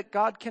thing that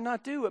God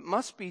cannot do, it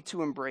must be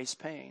to embrace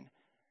pain.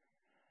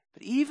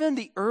 But even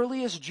the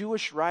earliest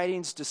Jewish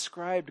writings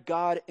described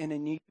God in a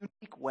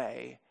unique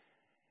way.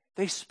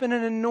 They spent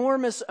an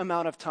enormous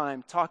amount of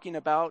time talking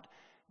about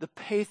the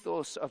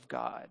pathos of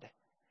God.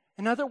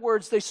 In other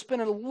words, they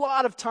spent a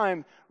lot of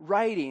time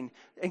writing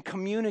and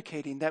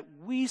communicating that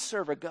we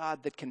serve a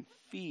God that can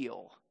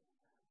feel,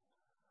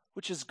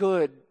 which is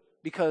good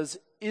because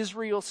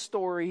Israel's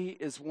story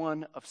is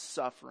one of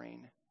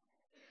suffering,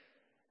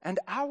 and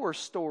our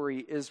story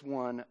is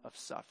one of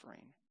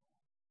suffering.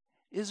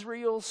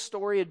 Israel's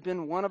story had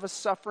been one of a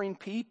suffering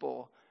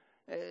people.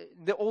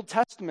 The Old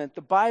Testament,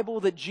 the Bible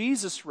that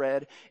Jesus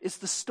read, is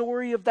the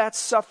story of that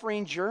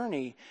suffering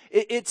journey.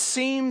 It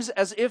seems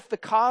as if the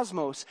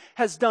cosmos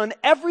has done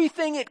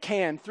everything it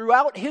can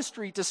throughout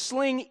history to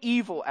sling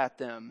evil at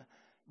them.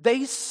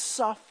 They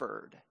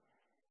suffered.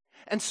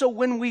 And so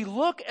when we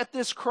look at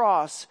this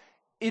cross,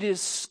 it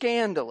is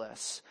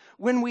scandalous.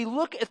 When we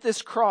look at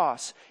this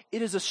cross,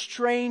 it is a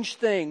strange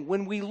thing.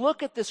 When we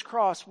look at this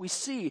cross, we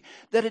see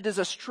that it is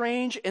a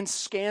strange and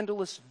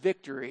scandalous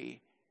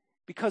victory,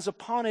 because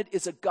upon it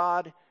is a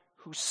God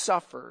who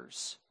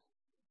suffers.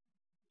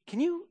 Can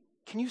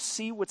you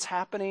see what's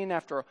happening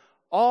after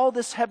all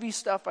this heavy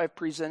stuff I've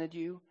presented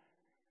you?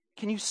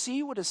 Can you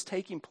see what is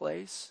taking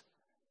place?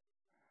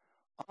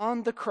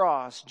 On the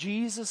cross,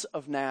 Jesus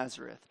of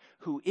Nazareth,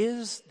 who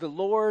is the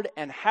Lord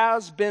and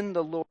has been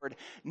the Lord,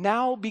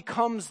 now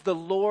becomes the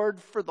Lord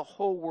for the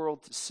whole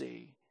world to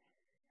see.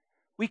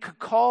 We could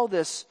call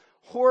this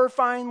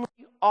horrifyingly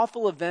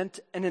awful event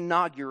an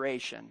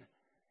inauguration.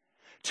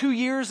 2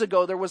 years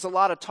ago, there was a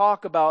lot of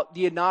talk about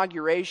the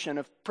inauguration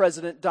of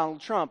President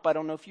Donald Trump. I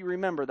don't know if you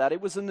remember that.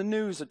 It was in the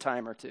news a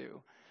time or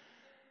two.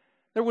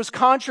 There was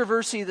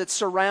controversy that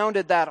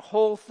surrounded that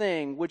whole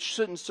thing, which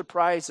shouldn't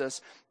surprise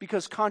us,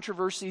 because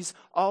controversies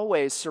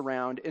always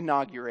surround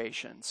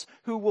inaugurations.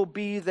 Who will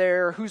be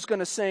there? Who's going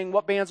to sing?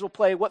 What bands will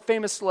play? What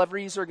famous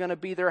celebrities are going to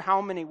be there? How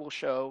many will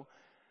show?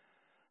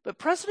 But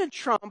President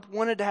Trump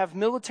wanted to have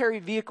military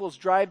vehicles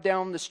drive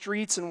down the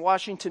streets in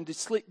Washington,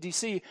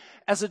 D.C.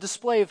 as a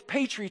display of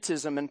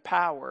patriotism and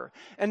power.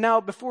 And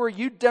now, before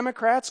you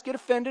Democrats get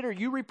offended or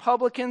you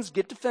Republicans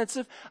get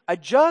defensive, I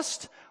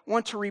just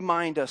want to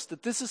remind us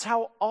that this is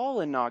how all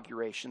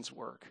inaugurations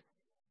work.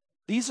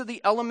 These are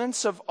the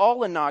elements of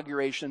all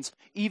inaugurations,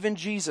 even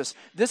Jesus.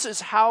 This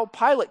is how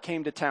Pilate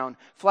came to town.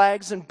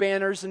 Flags and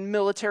banners and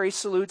military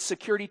salutes,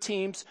 security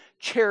teams,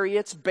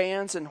 chariots,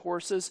 bands, and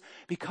horses.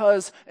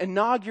 Because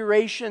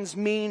inaugurations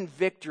mean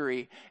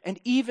victory. And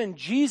even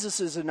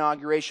Jesus'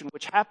 inauguration,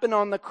 which happened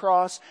on the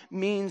cross,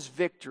 means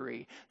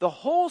victory. The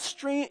whole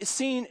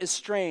scene is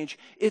strange.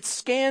 It's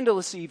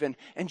scandalous even.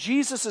 And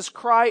Jesus'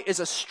 cry is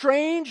a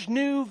strange,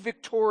 new,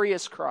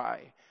 victorious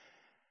cry.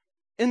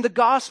 In the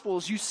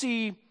Gospels, you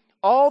see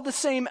all the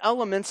same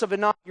elements of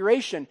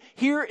inauguration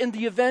here in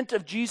the event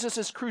of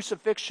Jesus'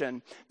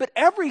 crucifixion. But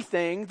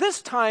everything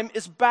this time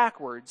is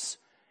backwards.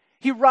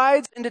 He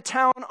rides into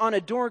town on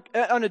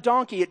a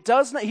donkey. He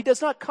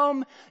does not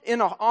come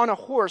on a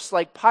horse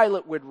like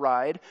Pilate would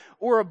ride,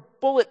 or a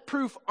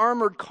bulletproof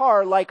armored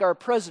car like our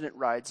president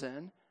rides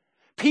in.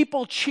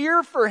 People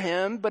cheer for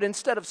him, but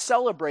instead of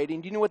celebrating,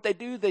 do you know what they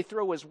do? They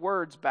throw his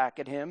words back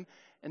at him,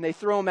 and they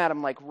throw them at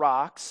him like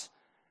rocks.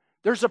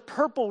 There's a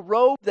purple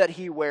robe that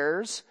he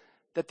wears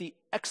that the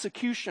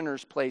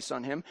executioners place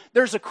on him.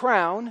 There's a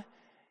crown.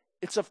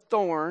 It's of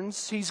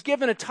thorns. He's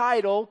given a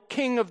title,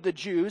 King of the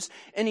Jews,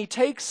 and he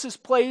takes his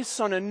place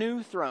on a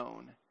new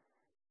throne.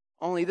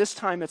 Only this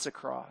time it's a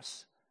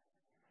cross.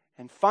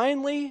 And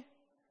finally,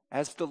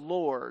 as the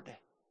Lord,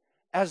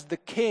 as the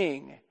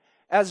King,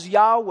 as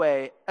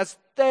Yahweh, as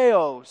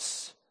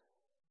Theos,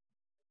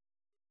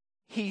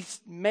 he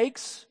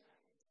makes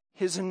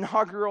his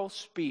inaugural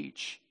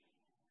speech,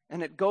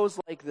 and it goes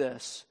like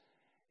this.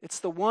 It's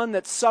the one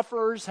that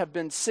sufferers have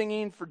been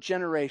singing for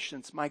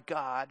generations. My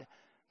God,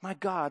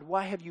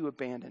 why have you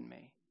abandoned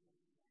me?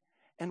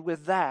 And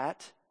with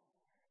that,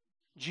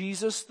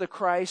 Jesus the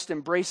Christ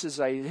embraces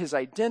his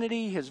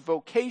identity, his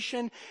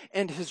vocation,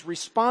 and his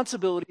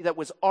responsibility that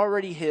was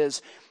already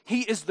his.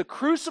 He is the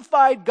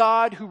crucified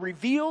God who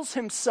reveals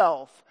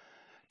himself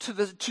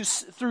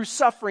through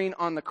suffering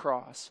on the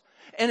cross.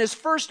 And his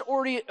first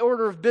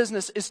order of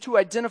business is to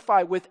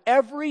identify with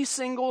every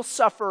single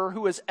sufferer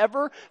who has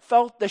ever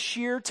felt the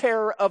sheer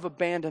terror of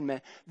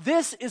abandonment.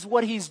 This is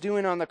what he's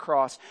doing on the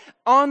cross.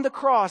 On the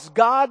cross,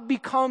 God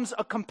becomes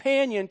a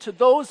companion to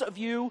those of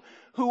you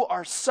who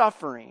are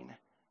suffering.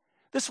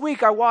 This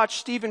week I watched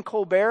Stephen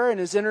Colbert in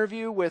his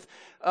interview with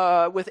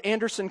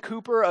Anderson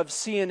Cooper of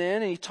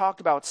CNN, and he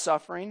talked about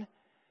suffering.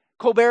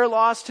 Colbert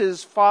lost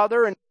his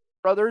father and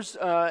brothers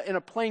in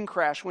a plane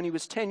crash when he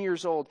was 10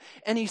 years old.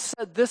 And he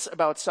said this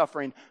about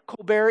suffering.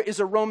 Colbert is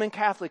a Roman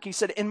Catholic. He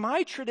said, in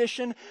my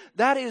tradition,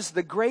 that is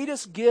the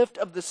greatest gift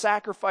of the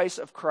sacrifice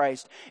of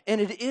Christ.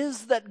 And it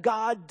is that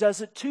God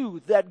does it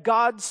too, that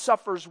God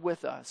suffers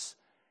with us.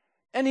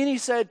 And then he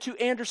said to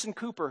Anderson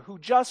Cooper, who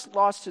just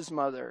lost his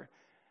mother,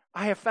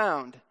 I have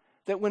found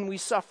that when we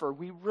suffer,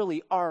 we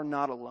really are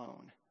not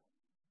alone.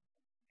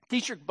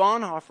 Dietrich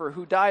Bonhoeffer,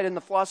 who died in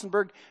the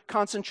Flossenburg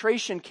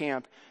concentration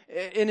camp,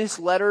 in his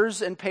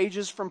letters and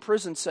pages from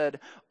prison said,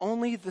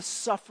 only the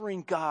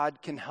suffering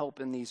God can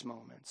help in these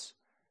moments.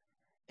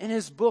 In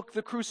his book,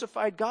 The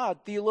Crucified God,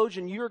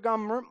 theologian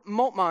Jürgen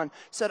Moltmann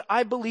said,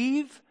 I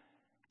believe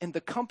in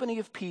the company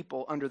of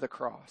people under the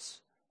cross.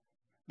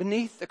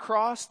 Beneath the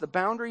cross, the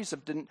boundaries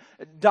of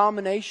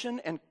domination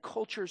and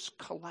cultures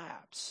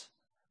collapse.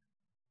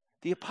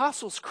 The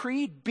Apostles'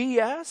 Creed,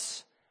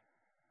 BS?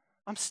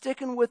 I'm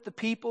sticking with the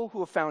people who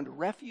have found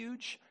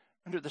refuge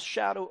under the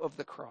shadow of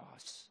the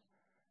cross.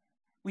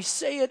 We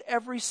say it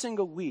every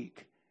single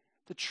week.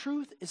 The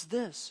truth is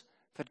this,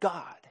 that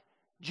God,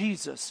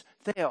 Jesus,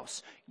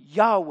 Theos,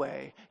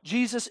 Yahweh,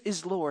 Jesus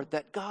is Lord,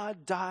 that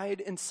God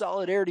died in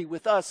solidarity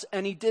with us,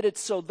 and he did it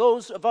so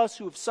those of us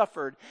who have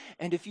suffered,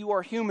 and if you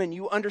are human,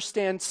 you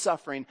understand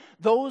suffering.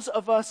 Those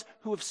of us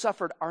who have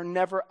suffered are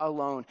never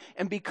alone.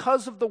 And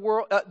because of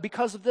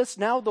this,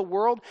 now the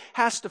world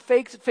has to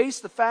face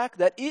the fact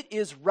that it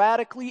is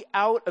radically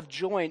out of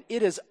joint.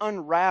 It is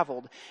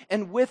unraveled.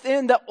 And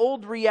within the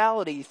old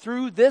reality,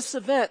 through this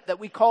event that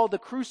we call the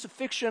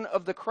crucifixion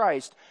of the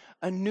Christ,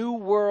 a new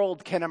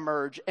world can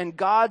emerge, and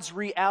God's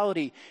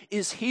reality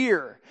is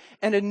here.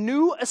 And a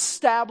new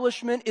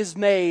establishment is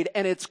made,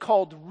 and it's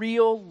called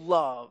real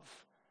love.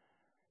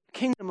 The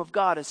kingdom of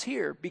God is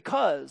here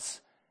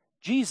because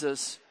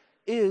Jesus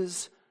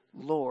is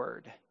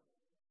Lord.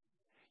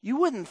 You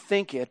wouldn't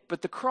think it,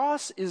 but the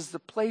cross is the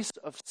place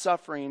of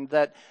suffering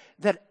that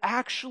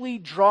actually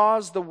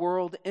draws the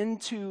world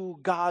into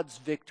God's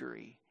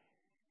victory,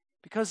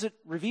 because it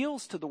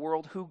reveals to the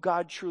world who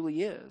God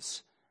truly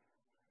is.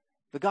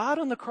 The God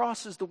on the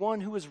cross is the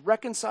one who is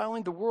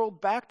reconciling the world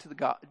back to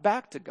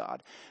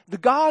God. The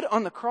God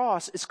on the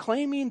cross is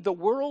claiming the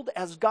world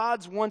as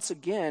God's once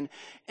again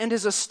and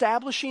is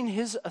establishing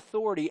his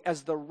authority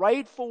as the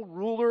rightful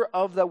ruler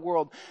of the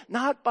world,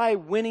 not by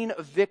winning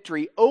a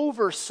victory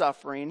over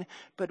suffering,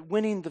 but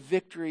winning the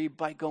victory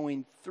by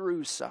going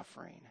through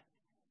suffering.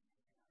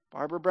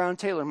 Barbara Brown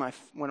Taylor,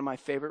 one of my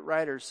favorite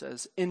writers,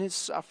 says, in his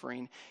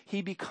suffering,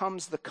 he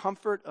becomes the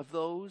comfort of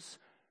those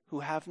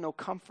who have no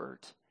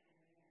comfort.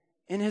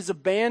 In his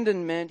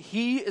abandonment,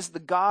 he is the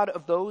God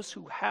of those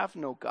who have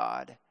no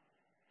God.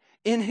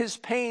 In his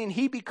pain,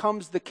 he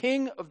becomes the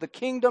king of the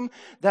kingdom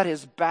that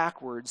is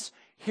backwards.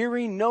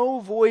 Hearing no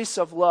voice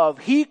of love,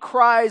 he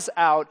cries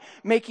out,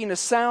 making a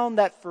sound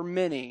that for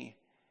many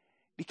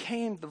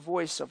became the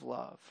voice of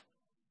love.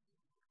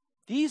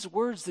 These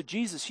words that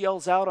Jesus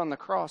yells out on the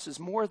cross is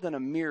more than a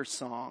mere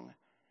song.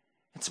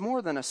 It's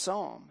more than a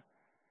psalm.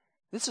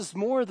 This is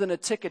more than a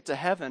ticket to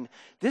heaven.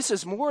 This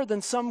is more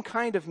than some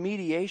kind of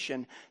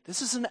mediation.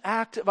 This is an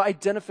act of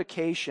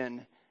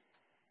identification.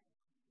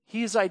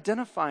 He is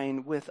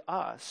identifying with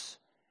us.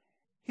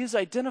 He is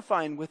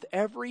identifying with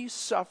every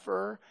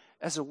sufferer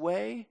as a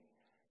way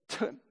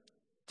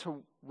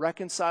to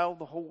reconcile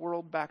the whole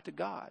world back to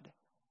God.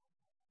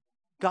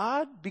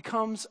 God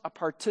becomes a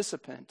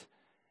participant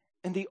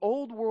in the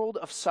old world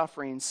of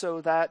suffering so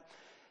that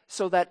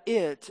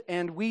it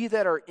and we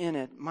that are in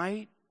it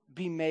might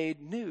be made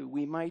new.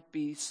 We might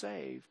be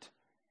saved.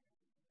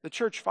 The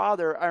church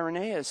father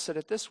Irenaeus said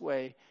it this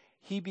way: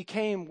 he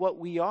became what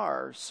we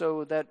are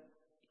so that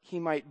he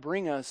might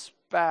bring us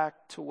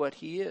back to what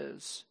he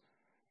is.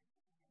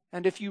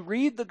 And if you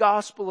read the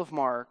Gospel of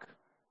Mark,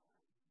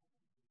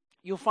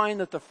 you'll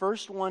find that the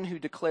first one who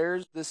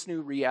declares this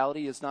new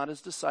reality is not his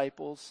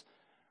disciples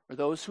or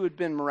those who had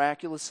been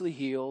miraculously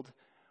healed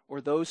or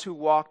those who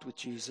walked with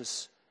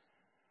Jesus.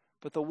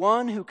 But the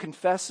one who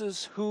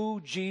confesses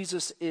who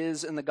Jesus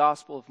is in the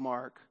Gospel of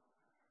Mark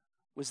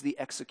was the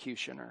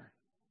executioner.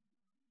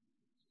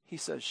 He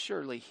says,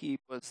 surely he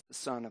was the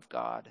Son of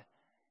God.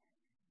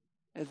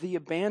 And the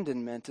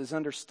abandonment is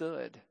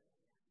understood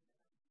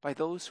by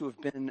those who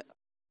have been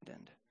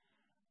abandoned.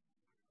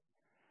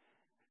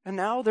 And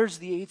now there's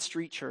the 8th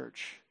Street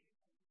Church,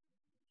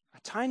 a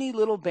tiny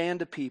little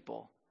band of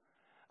people,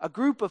 a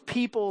group of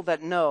people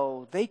that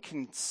know they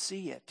can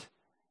see it,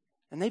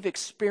 and they've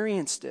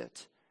experienced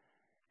it.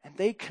 And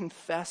they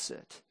confess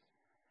it.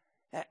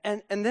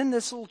 And then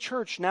this little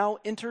church now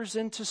enters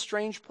into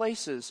strange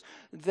places.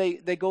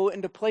 They go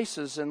into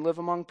places and live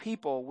among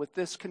people with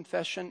this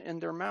confession in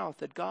their mouth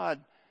that God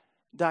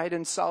died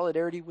in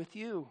solidarity with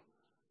you.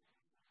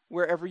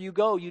 Wherever you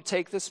go, you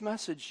take this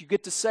message. You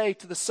get to say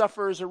to the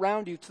sufferers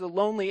around you, to the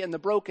lonely and the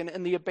broken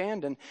and the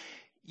abandoned,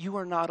 you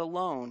are not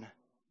alone.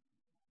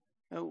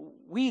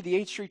 We, the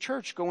H Street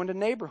Church, go into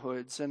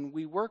neighborhoods and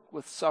we work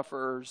with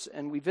sufferers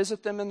and we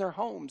visit them in their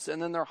homes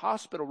and in their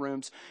hospital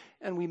rooms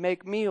and we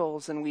make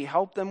meals and we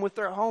help them with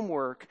their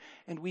homework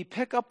and we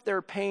pick up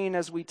their pain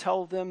as we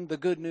tell them the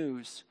good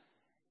news.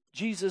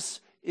 Jesus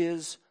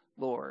is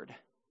Lord.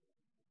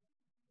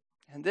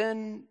 And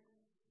then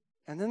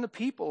the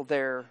people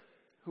there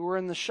who are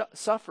in the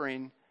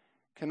suffering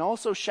can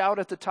also shout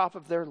at the top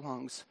of their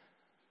lungs.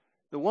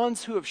 The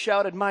ones who have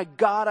shouted, "My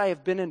God, I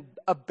have been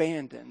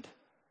abandoned."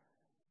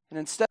 And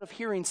instead of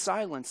hearing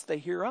silence, they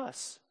hear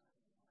us.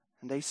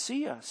 And they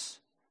see us.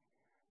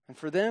 And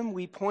for them,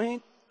 we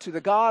point to the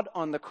God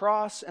on the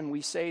cross and we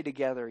say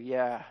together,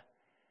 yeah,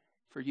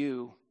 for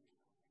you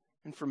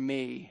and for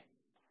me,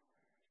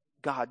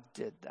 God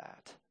did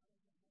that.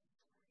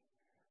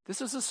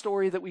 This is a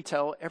story that we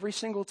tell every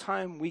single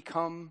time we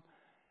come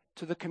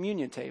to the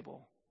communion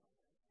table.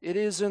 It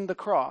is in the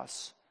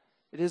cross.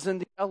 It is in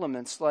the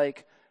elements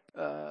like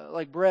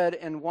bread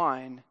and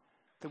wine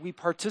that we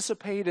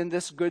participate in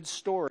this good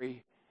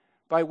story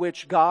by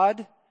which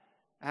God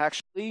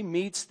actually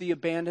meets the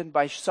abandoned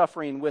by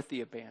suffering with the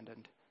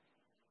abandoned.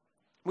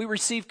 We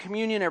receive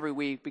communion every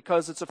week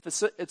because it's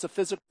a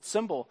physical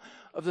symbol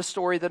of the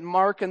story that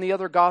Mark and the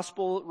other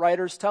gospel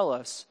writers tell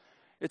us.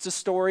 It's a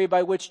story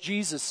by which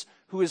Jesus,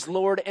 who is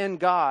Lord and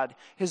God,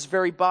 his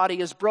very body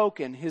is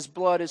broken, his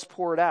blood is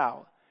poured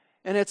out.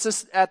 And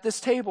it's at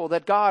this table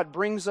that God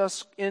brings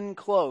us in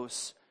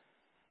close.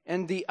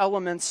 And the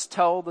elements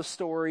tell the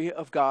story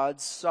of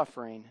God's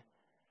suffering.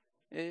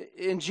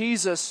 And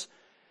Jesus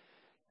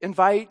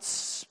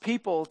invites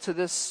people to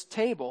this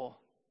table.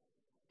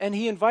 And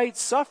he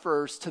invites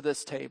sufferers to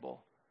this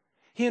table.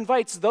 He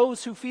invites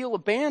those who feel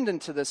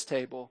abandoned to this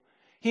table.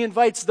 He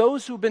invites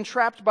those who've been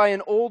trapped by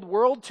an old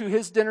world to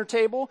his dinner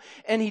table.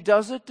 And he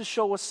does it to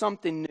show us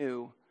something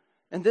new.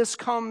 And this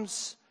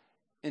comes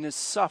in his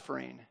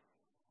suffering.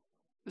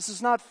 This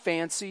is not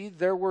fancy.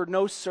 There were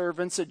no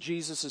servants at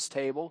Jesus'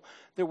 table.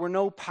 There were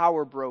no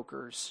power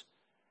brokers.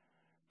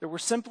 There were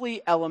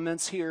simply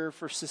elements here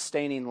for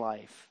sustaining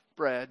life,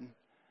 bread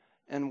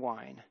and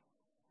wine.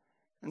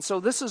 And so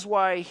this is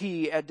why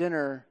he, at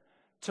dinner,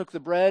 took the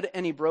bread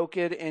and he broke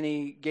it and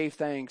he gave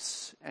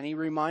thanks and he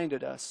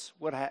reminded us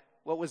what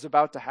was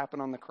about to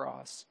happen on the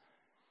cross.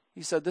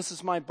 He said, "This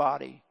is my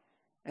body.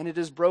 And it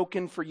is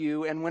broken for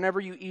you, and whenever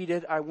you eat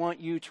it, I want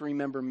you to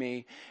remember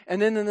me."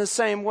 And then in the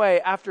same way,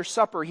 after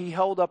supper, he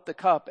held up the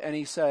cup and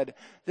he said,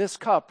 "This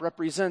cup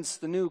represents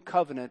the new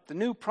covenant, the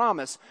new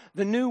promise,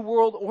 the new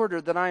world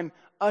order that I'm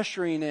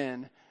ushering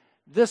in.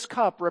 This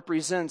cup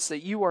represents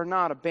that you are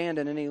not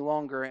abandoned any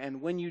longer, and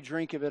when you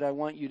drink of it, I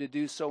want you to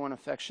do so in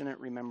affectionate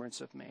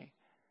remembrance of me."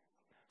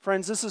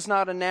 Friends, this is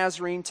not a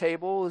Nazarene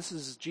table, this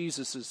is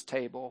Jesus'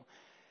 table.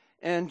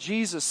 And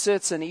Jesus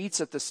sits and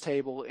eats at this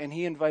table, and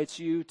he invites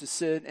you to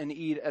sit and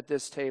eat at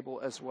this table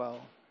as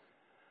well.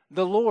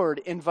 The Lord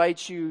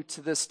invites you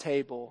to this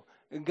table.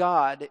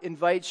 God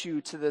invites you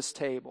to this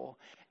table.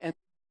 And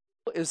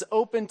the table is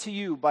open to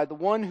you by the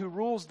one who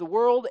rules the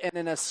world and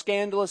in a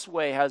scandalous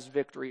way has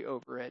victory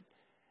over it.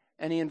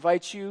 And he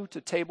invites you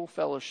to table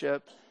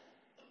fellowship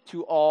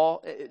to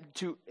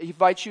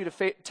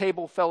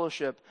table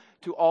fellowship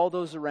to all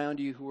those around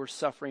you who are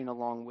suffering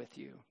along with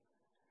you.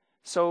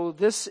 So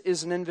this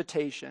is an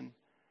invitation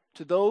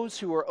to those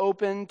who are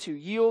open to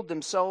yield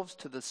themselves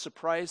to the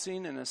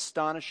surprising and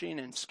astonishing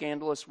and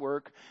scandalous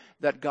work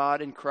that God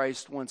in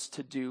Christ wants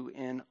to do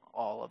in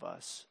all of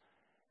us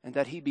and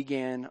that he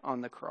began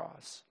on the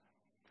cross.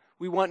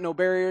 We want no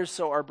barriers,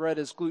 so our bread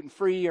is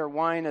gluten-free, our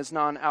wine is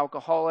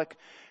non-alcoholic.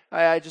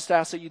 I just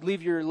ask that you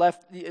leave your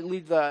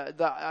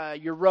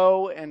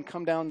row and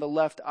come down the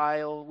left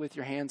aisle with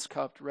your hands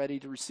cupped, ready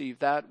to receive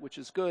that which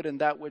is good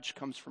and that which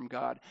comes from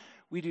God.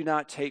 We do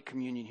not take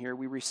communion here.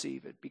 We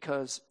receive it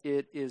because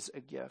it is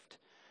a gift.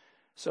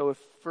 So if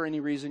for any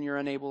reason you're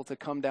unable to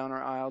come down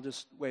our aisle,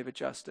 just wave at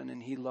Justin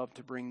and he'd love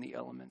to bring the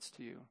elements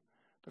to you.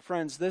 But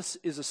friends, this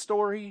is a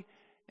story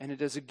and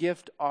it is a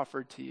gift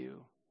offered to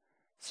you.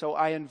 So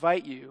I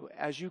invite you,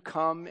 as you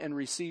come and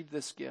receive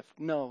this gift,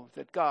 know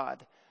that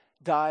God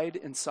died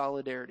in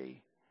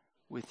solidarity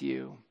with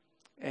you.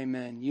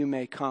 Amen. You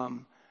may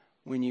come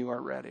when you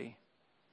are ready.